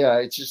to that,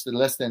 it's just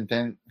less than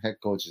 10 head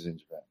coaches in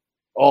Japan,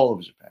 all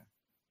of Japan.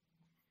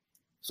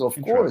 So of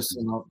course,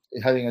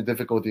 having a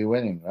difficulty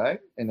winning, right,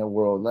 in a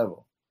world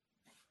level.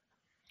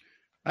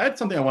 I had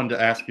something I wanted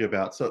to ask you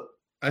about. So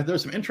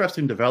there's some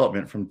interesting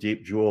development from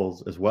Deep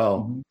Jewels as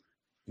well,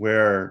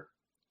 where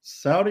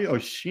Saudi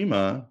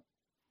Oshima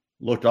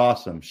looked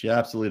awesome. She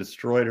absolutely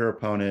destroyed her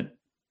opponent.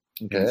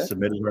 and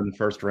submitted her in the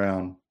first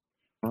round.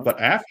 Huh? But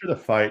after the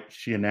fight,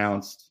 she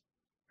announced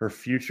her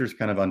future's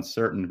kind of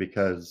uncertain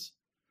because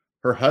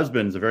her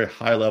husband's a very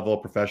high-level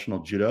professional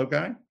judo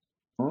guy.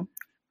 Huh?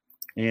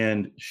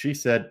 And she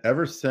said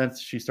ever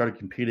since she started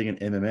competing in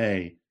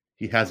MMA,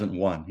 he hasn't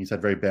won. He's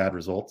had very bad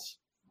results.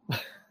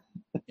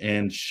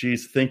 And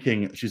she's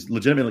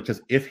legitimately,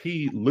 because if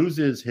he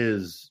loses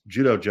his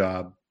judo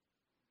job,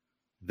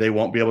 they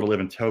won't be able to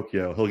live in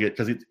Tokyo. He'll get,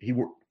 because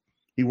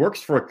he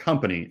works for a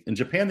company. In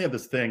Japan, they have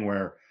this thing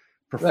where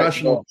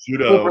professional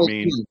judo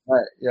means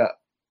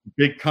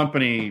big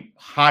company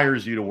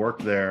hires you to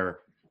work there,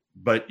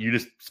 but you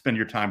just spend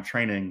your time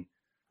training.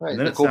 Right. And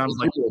then it sounds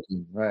like,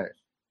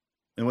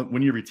 and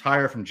when you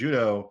retire from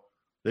judo,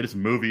 they just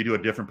move you to a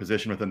different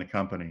position within the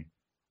company.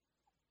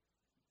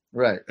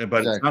 Right.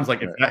 But it sounds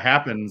like if that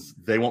happens,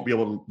 they won't be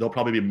able to, they'll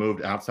probably be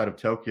moved outside of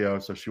Tokyo.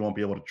 So she won't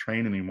be able to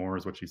train anymore,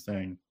 is what she's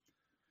saying.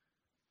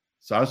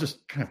 So I was just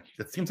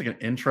it seems like an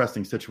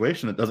interesting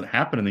situation that doesn't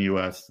happen in the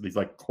US, these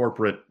like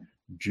corporate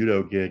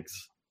judo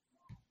gigs.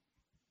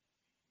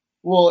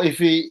 Well, if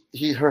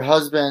her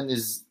husband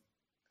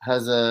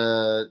has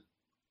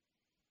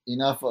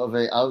enough of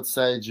a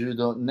outside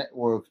judo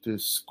network to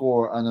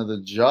score another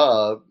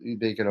job,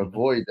 they can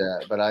avoid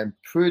that. But I'm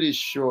pretty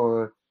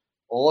sure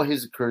all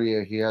his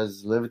career he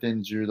has lived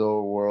in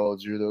judo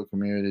world, judo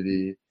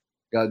community,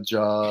 got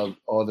job,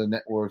 all the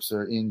networks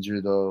are in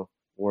judo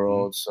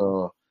world.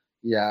 So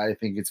yeah, I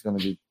think it's going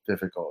to be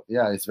difficult.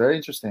 Yeah, it's very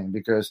interesting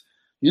because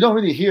you don't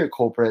really hear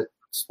corporate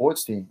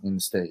sports team in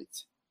the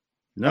States.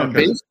 No,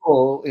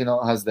 baseball,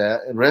 has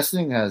that.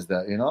 Wrestling has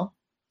that.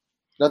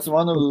 That's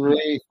one of the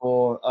way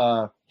for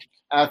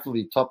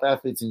top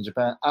athletes in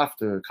Japan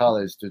after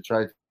college to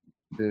try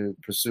to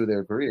pursue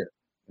their career.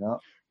 Right,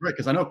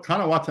 because I know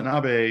Kana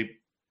Watanabe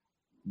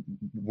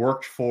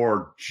worked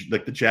for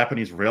like the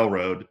Japanese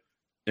Railroad,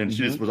 and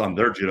she just was on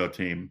their judo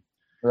team.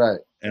 Right.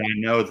 And I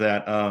know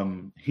that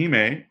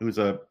Hime, who's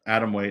a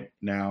atomweight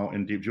now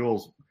in Deep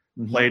Jewels,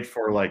 played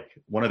for like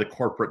one of the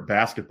corporate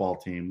basketball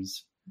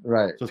teams.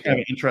 Right. So it's kind of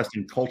an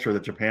interesting culture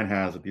that Japan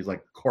has with these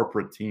like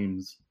corporate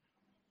teams.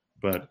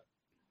 But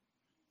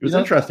it was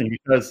interesting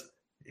because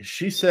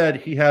she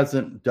said he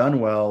hasn't done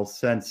well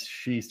since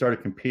she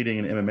started competing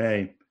in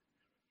MMA.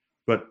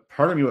 But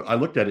part of me, I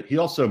looked at it, he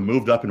also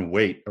moved up in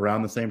weight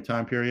around the same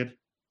time period.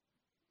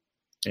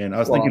 And I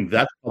was thinking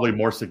that's probably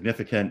more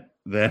significant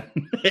than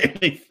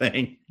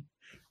anything.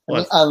 I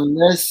mean,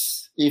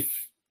 unless if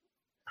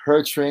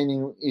her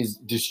training is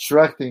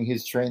distracting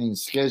his training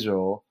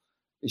schedule,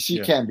 she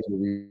can't be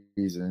the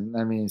reason.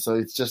 I mean, so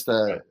it's just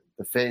the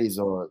phase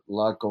or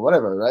luck or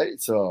whatever, right?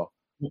 So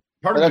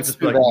part of it is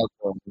just like,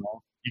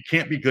 you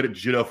can't be good at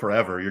judo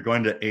forever. You're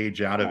going to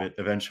age out of it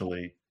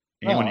eventually.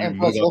 And when you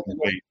move up in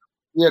weight.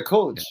 Yeah,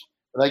 coach. Yeah.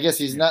 But I guess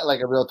he's not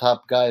like a real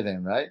top guy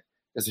then, right?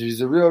 Because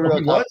he's a real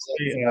top guy.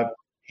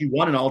 He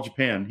won in All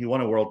Japan. He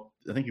won a world.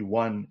 I think he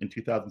won in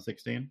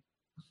 2016.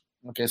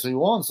 Okay, so he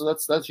won. So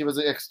that's he was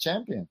an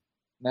ex-champion,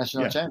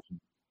 national champion.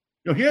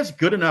 He has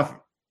good enough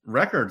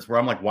records where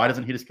I'm like, why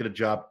doesn't he just get a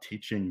job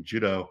teaching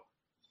judo?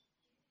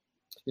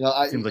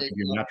 It seems like he'd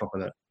be natural for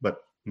that. But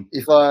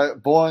if I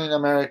born in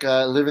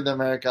America, live in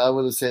America, I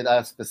would have said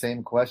ask the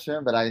same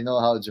question. But I know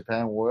how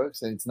Japan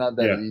works, and it's not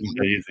that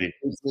easy.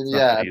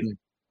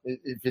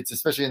 If it's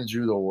especially in the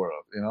judo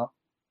world,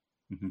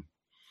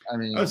 I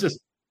mean, I was just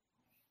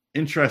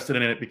interested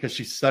in it because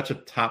she's such a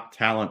top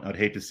talent. I'd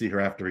hate to see her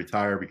have to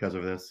retire because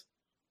of this.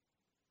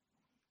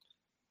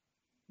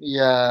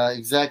 Yeah,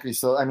 exactly.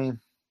 So I mean,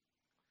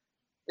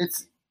 it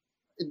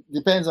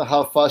depends on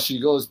how far she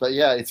goes, but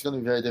yeah, it's going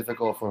to be very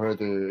difficult for her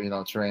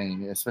to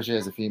train, especially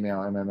as a female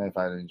MMA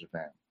fighter in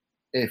Japan.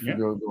 If you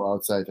go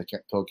outside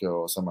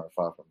Tokyo or somewhere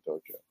far from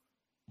Tokyo.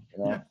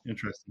 Yeah,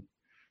 interesting.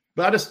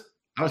 But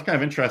I was kind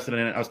of interested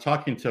in it. I was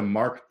talking to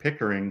Mark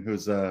Pickering,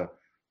 who's a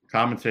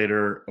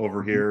commentator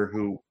over here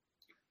who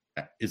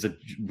is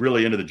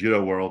really into the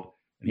judo world.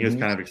 And he was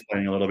kind of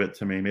explaining a little bit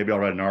to me. Maybe I'll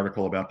write an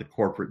article about the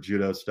corporate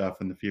judo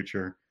stuff in the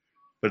future.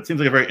 But it seems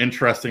like a very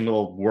interesting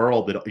little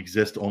world that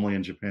exists only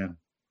in Japan.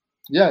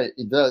 Yeah,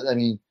 it does. I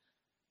mean,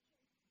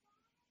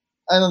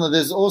 I don't know.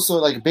 There's also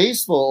like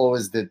baseball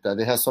always did that.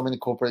 They have so many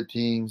corporate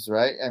teams,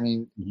 right? I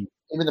mean,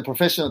 even the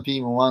professional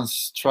team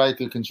once tried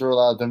to control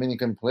our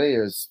Dominican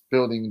players,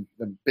 building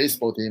the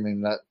baseball team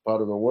in that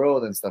part of the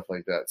world and stuff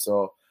like that.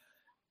 So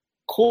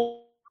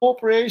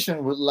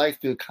corporation would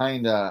like to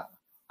kind of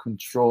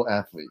control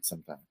athletes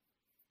sometimes.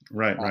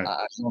 Right.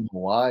 I don't know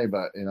why,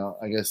 but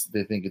I guess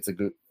they think it's a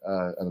good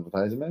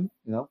advertisement.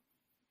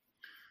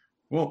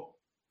 Well,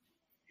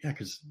 yeah,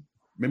 because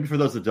maybe for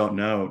those that don't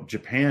know,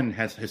 Japan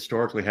has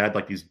historically had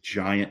like these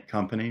giant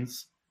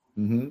companies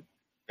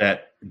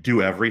that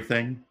do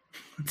everything.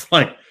 It's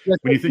like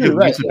when you think of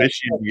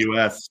Mitsubishi in the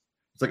US,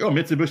 it's like, oh,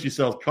 Mitsubishi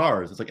sells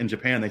cars. It's like in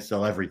Japan they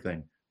sell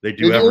everything. They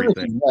do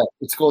everything. Right.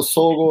 It's called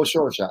Sogo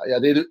Shosha. Yeah,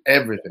 they do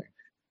everything,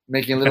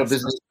 making little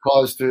business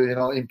cars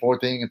to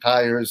importing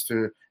tires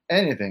to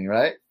anything,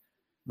 right?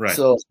 Right.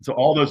 So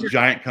all those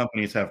giant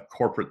companies have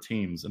corporate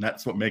teams, and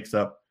that's what makes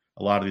up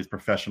a lot of these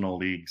professional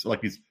leagues,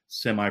 like these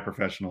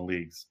semi-professional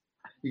leagues.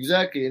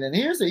 Exactly. And then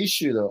here's the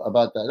issue though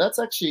about that. That's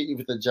actually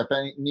with the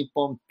Japan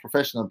Nippon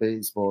Professional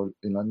Baseball,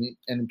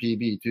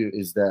 NPB too,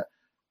 is that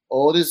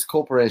all this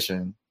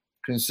corporation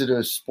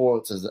considers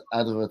sports as an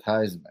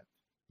advertisement.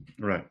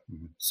 Right.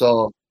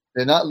 So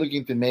they're not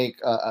looking to make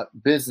a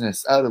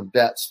business out of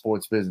that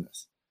sports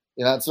business.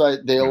 That's why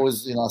they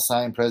always,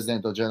 assign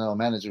president or general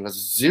manager who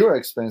has zero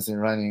experience in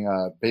running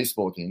a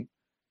baseball team.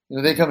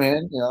 They come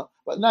in,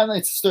 but now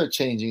it's still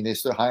changing. They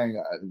start hiring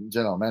a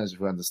general manager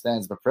who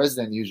understands, but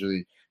president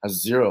usually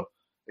has zero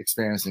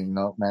experience in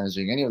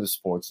managing any of the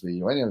sports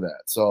league or any of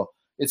that. So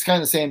it's kind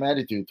of the same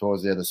attitude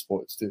towards the other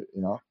sports too.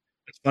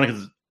 It's funny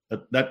because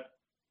that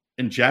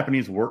in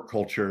Japanese work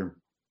culture,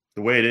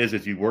 the way it is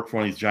you work for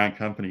one of these giant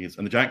companies,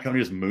 and the giant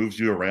company just moves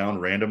you around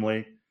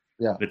randomly.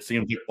 Yeah, it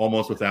seems like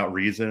almost without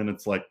reason.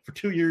 It's like for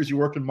 2 years you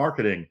worked in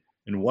marketing,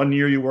 in 1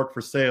 year you work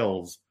for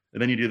sales,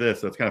 and then you do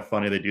this. So it's kind of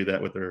funny they do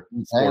that with their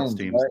sports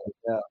teams. Right?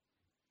 Yeah.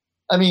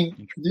 I mean,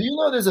 do you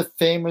know there's a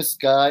famous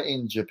guy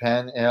in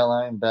Japan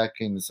Airline back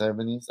in the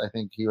 70s? I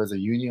think he was a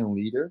union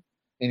leader,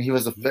 and he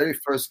was the very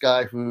first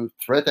guy who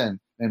threatened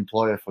an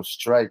employer for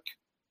strike.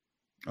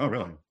 Oh,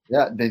 really?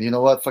 Yeah. Then you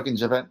know what fucking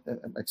Japan,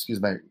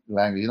 excuse my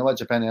language, you know what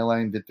Japan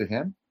Airline did to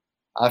him?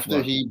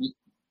 After he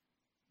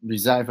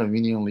resigned from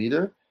union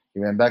leader, he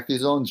went back to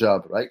his own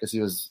job, right? Because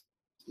he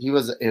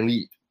was an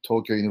elite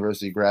Tokyo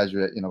University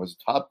graduate, was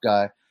a top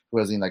guy who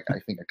was in I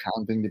think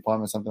accounting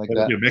department, something like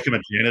that. Make him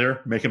a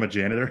janitor? Make him a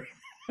janitor?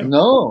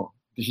 No,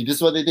 this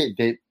is what they did.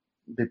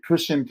 They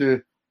pushed him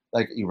to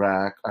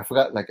Iraq. I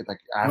forgot like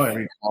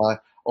Africa,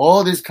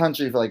 all these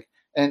countries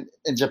and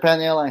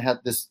Japan Airline had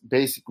this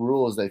basic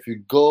rules that if you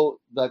go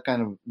that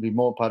kind of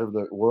remote part of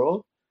the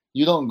world,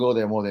 you don't go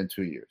there more than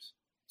 2 years.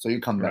 So you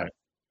come back,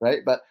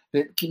 right? But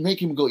they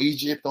make him go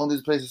Egypt, all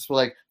these places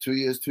for 2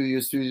 years,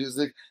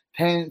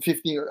 10,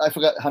 15, I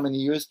forgot how many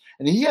years.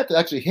 And he had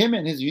to him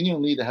and his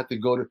union leader had to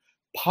go to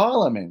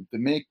parliament to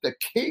make the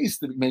case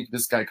to make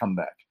this guy come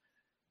back.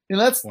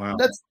 That's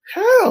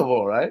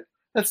terrible, right?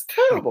 That's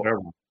terrible.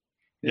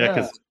 Yeah,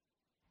 because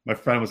my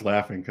friend was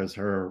laughing because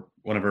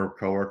one of her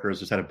coworkers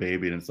just had a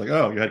baby, and it's like,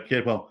 oh, you had a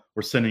kid? Well,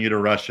 we're sending you to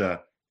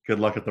Russia. Good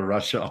luck at the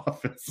Russia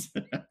office.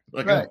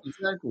 Right,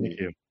 exactly. Thank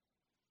you.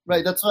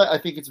 Right, that's why I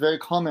think it's very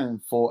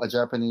common for a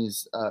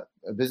Japanese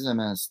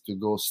businessman to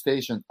go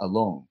station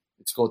alone.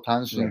 It's called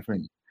tanshin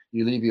free.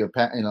 You leave your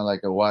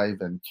like a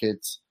wife and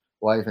kids,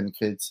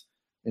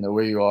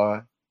 where you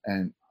are,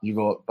 and you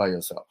go by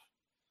yourself.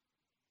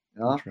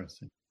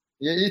 Interesting.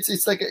 Yeah,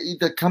 it's like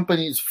the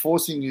company is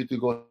forcing you to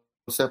go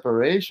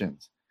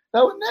separations.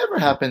 That would never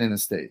happen in the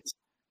States,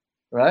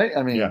 right?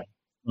 I mean,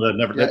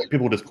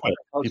 people just quit.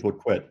 People would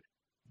quit.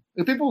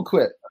 People would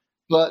quit,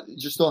 but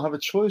just don't have a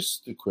choice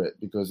to quit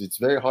because it's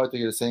very hard to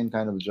get the same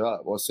kind of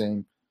job or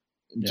same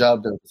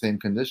job at the same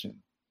condition.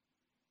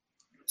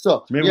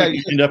 So maybe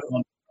we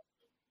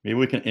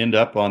can end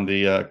up on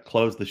the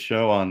close the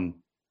show on.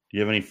 Do you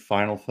have any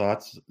final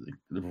thoughts?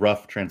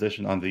 Rough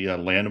transition on the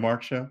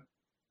Landmark show.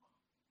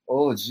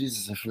 Oh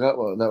Jesus, I forgot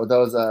what that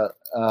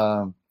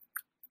was.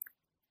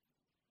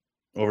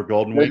 Over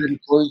Golden Week.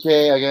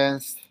 Koike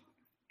against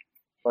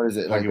what is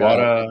it?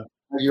 Hagiwara.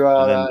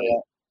 Hagiwara.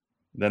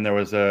 Then there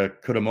was a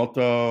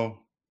Kuramoto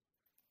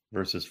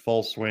versus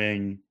Full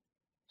Swing.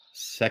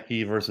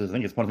 Seki versus, I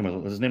think it's one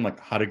thing, was his name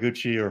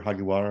Haraguchi or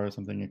Hagiwara or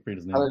something?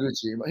 His name.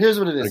 Haraguchi. But here's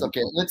what it is.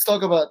 Okay, let's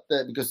talk about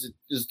that because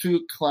there's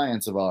two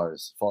clients of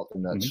ours fought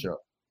in that show.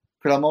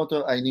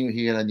 Kuramoto, I knew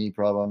he had a knee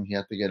problem. He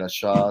had to get a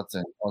shot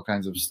and all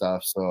kinds of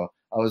stuff. So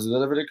I was a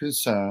little bit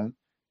concerned,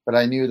 but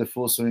I knew the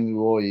Full Swing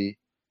Uoi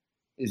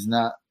is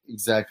not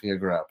exactly a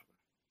grappler.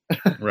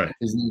 Right.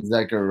 He's not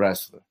exactly a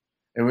wrestler.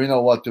 And we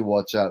know what to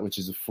watch out, which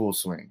is a full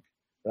swing,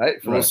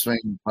 right? Full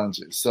swing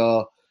punches.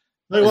 So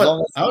I was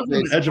on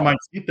the edge of my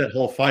seat that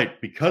whole fight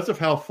because of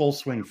how Full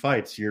Swing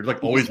fights. You're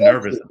always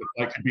nervous that the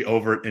fight could be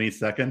over at any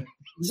second.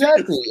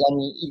 Exactly.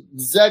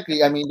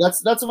 I mean,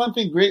 that's one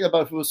thing great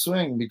about Full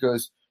Swing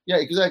because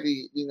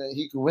exactly.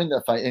 He could win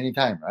that fight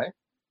anytime, right?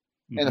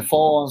 Mm-hmm. And the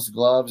falls,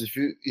 gloves. If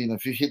you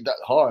hit that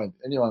hard,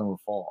 anyone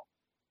will fall.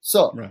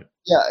 So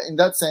in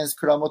that sense,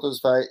 Kuramoto's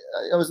fight,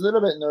 I was a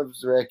little bit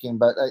nerve-wracking,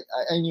 but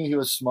I knew he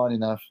was smart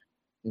enough,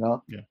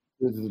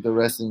 with the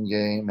wrestling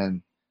game,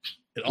 and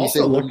it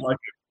also looked like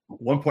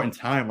at one point in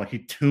time, he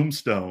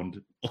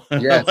tombstoned, Full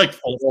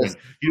Swing.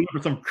 He went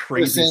for some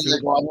crazy.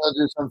 I'm gonna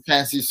do some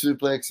fancy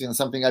suplex,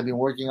 something I've been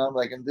working on,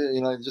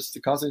 just to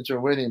concentrate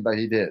on winning, but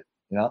he did,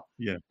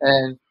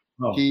 and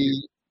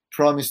he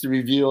promised to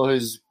reveal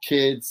his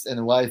kids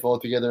and wife all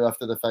together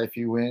after the fight if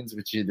he wins,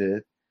 which he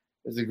did.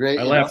 It was a great.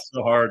 I laughed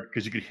so hard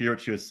because you could hear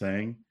what she was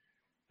saying.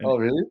 Oh,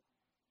 really?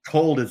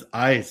 Cold as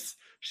ice.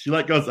 She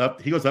he goes up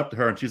to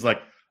her and she's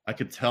like, I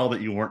could tell that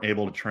you weren't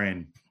able to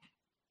train.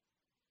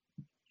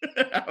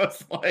 I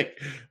was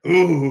like,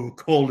 ooh,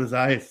 cold as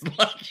ice.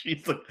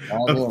 She's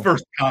the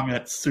first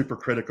comment, super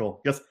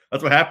critical. Guess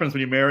that's what happens when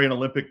you marry an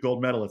Olympic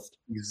gold medalist.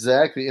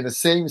 Exactly. In the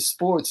same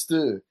sports,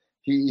 too.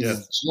 He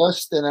is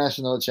just the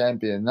national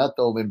champion, not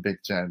the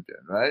Olympic champion,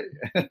 right?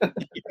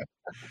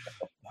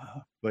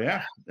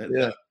 But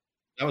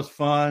that was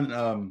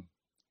fun.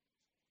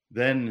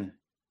 Then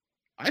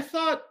I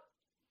thought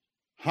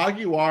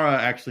Hagiwara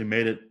actually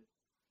made it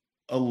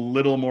a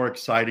little more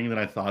exciting than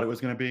I thought it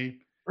was going to be.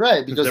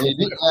 Right, because he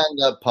did land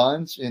that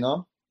punch, you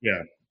know?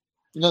 Yeah.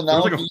 You know,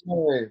 now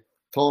people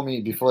told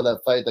me before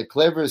that fight that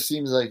Kleber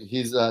seems like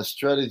his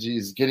strategy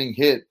is getting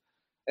hit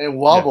and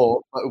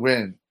wobble but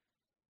win.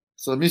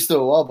 So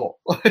Mr. Wobble.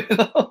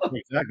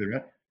 Exactly,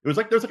 right? It was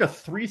like there's like a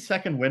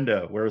 3-second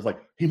window where it was like,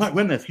 he might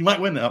win this. He might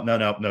win that.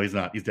 No, he's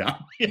not. He's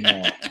down.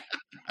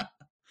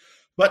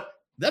 But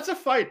that's a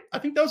fight. I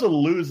think that was a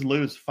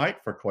lose-lose fight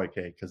for Koike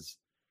because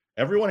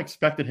everyone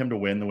expected him to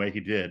win the way he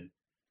did.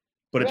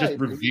 But it just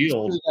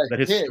revealed that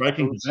his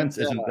striking defense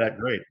isn't that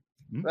great.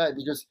 Right,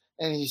 because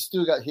he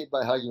still got hit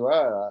by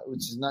Hagiwara, which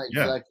is not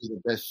exactly the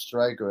best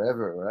striker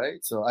ever,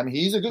 right? So I mean,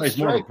 he's a good striker. He's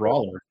more of a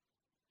brawler.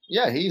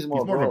 Yeah, he's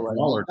more of a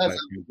brawler.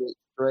 That's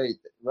great,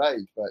 right?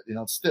 But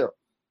still,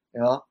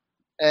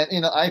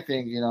 and I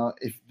think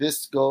if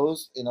this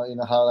goes,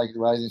 how like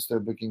Rising Star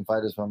booking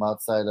fighters from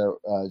outside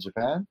of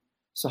Japan,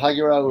 so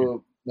Hagiwara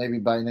will maybe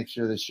by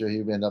this year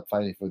he will end up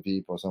fighting for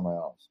Deep or somewhere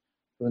else.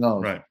 Who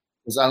knows? Right.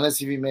 Because unless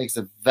he makes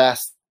a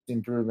vast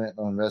improvement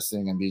on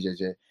wrestling and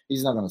BJJ,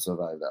 he's not going to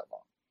survive that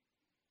long.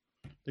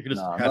 They could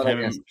just have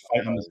him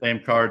fight on the same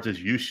cards as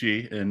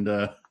Yushi and,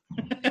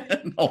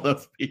 and all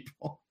those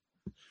people.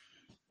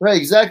 Right,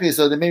 exactly.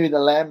 So maybe the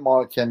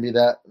landmark can be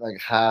that like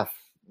half,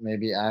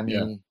 maybe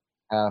Ami,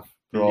 half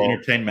pro.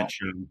 Entertainment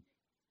show.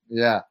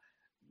 Yeah.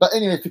 But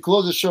anyway, to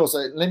close the show, so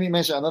let me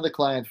mention another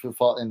client who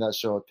fought in that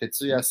show,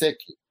 Tetsuya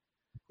Seki.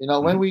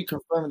 When we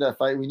confirmed that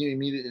fight, we knew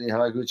immediately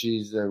Haraguchi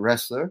is a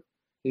wrestler.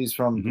 He's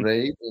from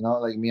Brave,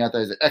 like Miyata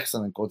is an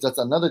excellent coach. That's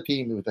another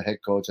team with the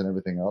head coach and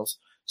everything else.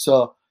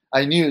 So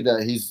I knew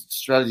that his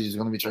strategy is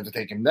going to be trying to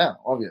take him down,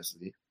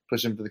 obviously,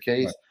 push him to the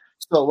cage. Right.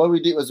 So what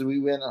we did was we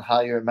went and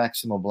hired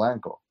Maximo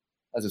Blanco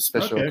as a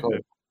special coach.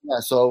 Good. Yeah,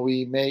 so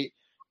we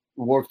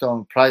worked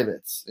on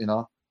privates,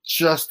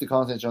 just to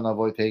concentrate on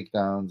avoid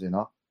takedowns,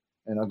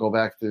 go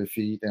back to the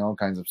feet and all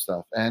kinds of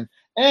stuff. And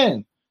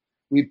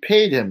we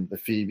paid him the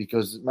fee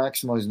because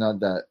Maximo is not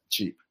that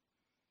cheap.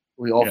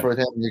 We offered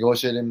him,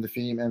 negotiated him the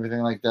fee and everything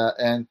like that.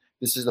 And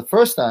this is the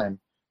first time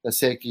that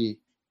Seki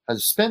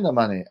has spent the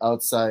money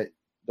outside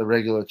the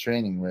regular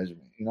training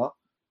regimen,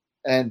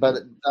 But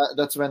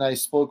that's when I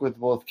spoke with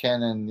both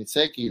Ken and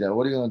Seki that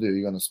what are you going to do?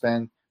 You're going to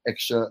spend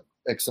X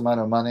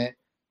amount of money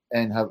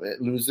and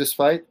lose this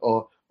fight,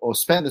 or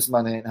spend this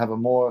money and have a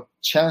more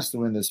chance to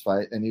win this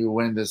fight, and you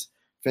win this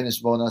finish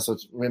bonus or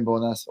win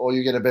bonus, or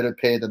you get a better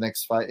pay the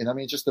next fight.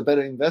 Just a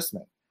better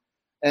investment.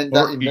 And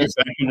or you get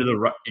back into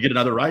you get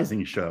another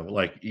Rising show.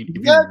 Like if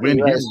you win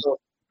here, so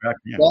that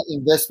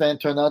investment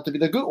turned out to be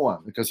the good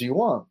one because he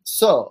won.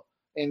 So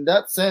in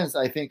that sense,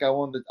 I think I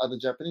want the other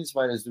Japanese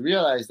fighters to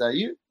realize that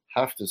you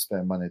have to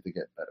spend money to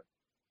get better.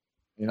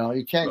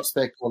 You can't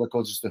expect all the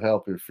coaches to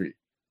help you free.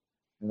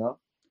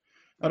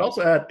 I'd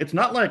also add, it's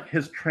not like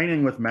his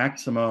training with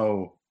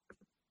Maximo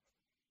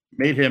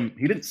he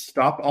didn't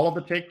stop all of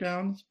the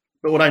takedowns,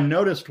 but what I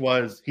noticed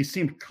was he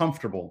seemed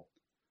comfortable.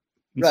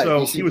 And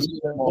so he was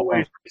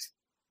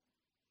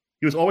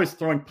always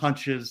throwing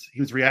punches. He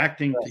was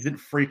reacting. He didn't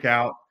freak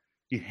out.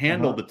 He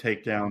handled the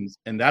takedowns,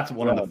 and that's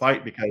one of the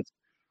fight because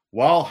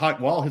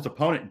while his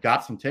opponent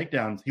got some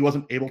takedowns, he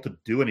wasn't able to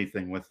do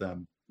anything with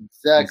them.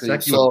 Exactly.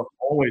 Seki was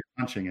always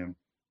punching him.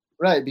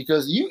 Right,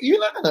 because you're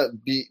not gonna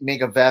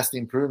make a vast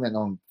improvement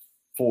on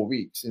 4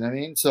 weeks. You know what I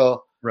mean?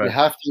 So you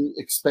have to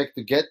expect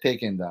to get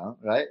taken down,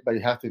 right? But you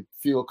have to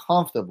feel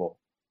comfortable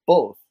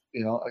both.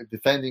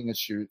 Defending a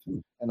shoot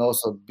and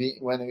also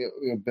when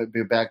your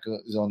back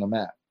is on the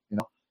mat.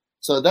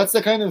 So that's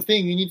the kind of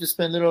thing you need to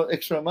spend a little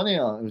extra money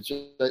on, which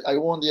I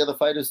want the other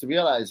fighters to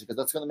realize because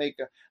that's going to make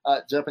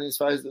Japanese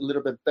fighters a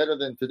little bit better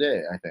than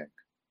today, I think.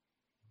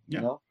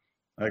 Yeah,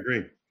 I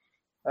agree.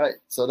 All right,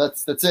 so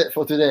that's it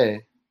for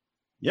today.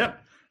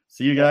 Yep.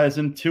 See you guys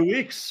in 2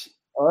 weeks.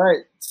 All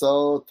right,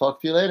 so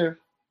talk to you later.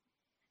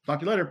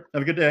 Talk to you later.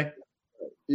 Have a good day.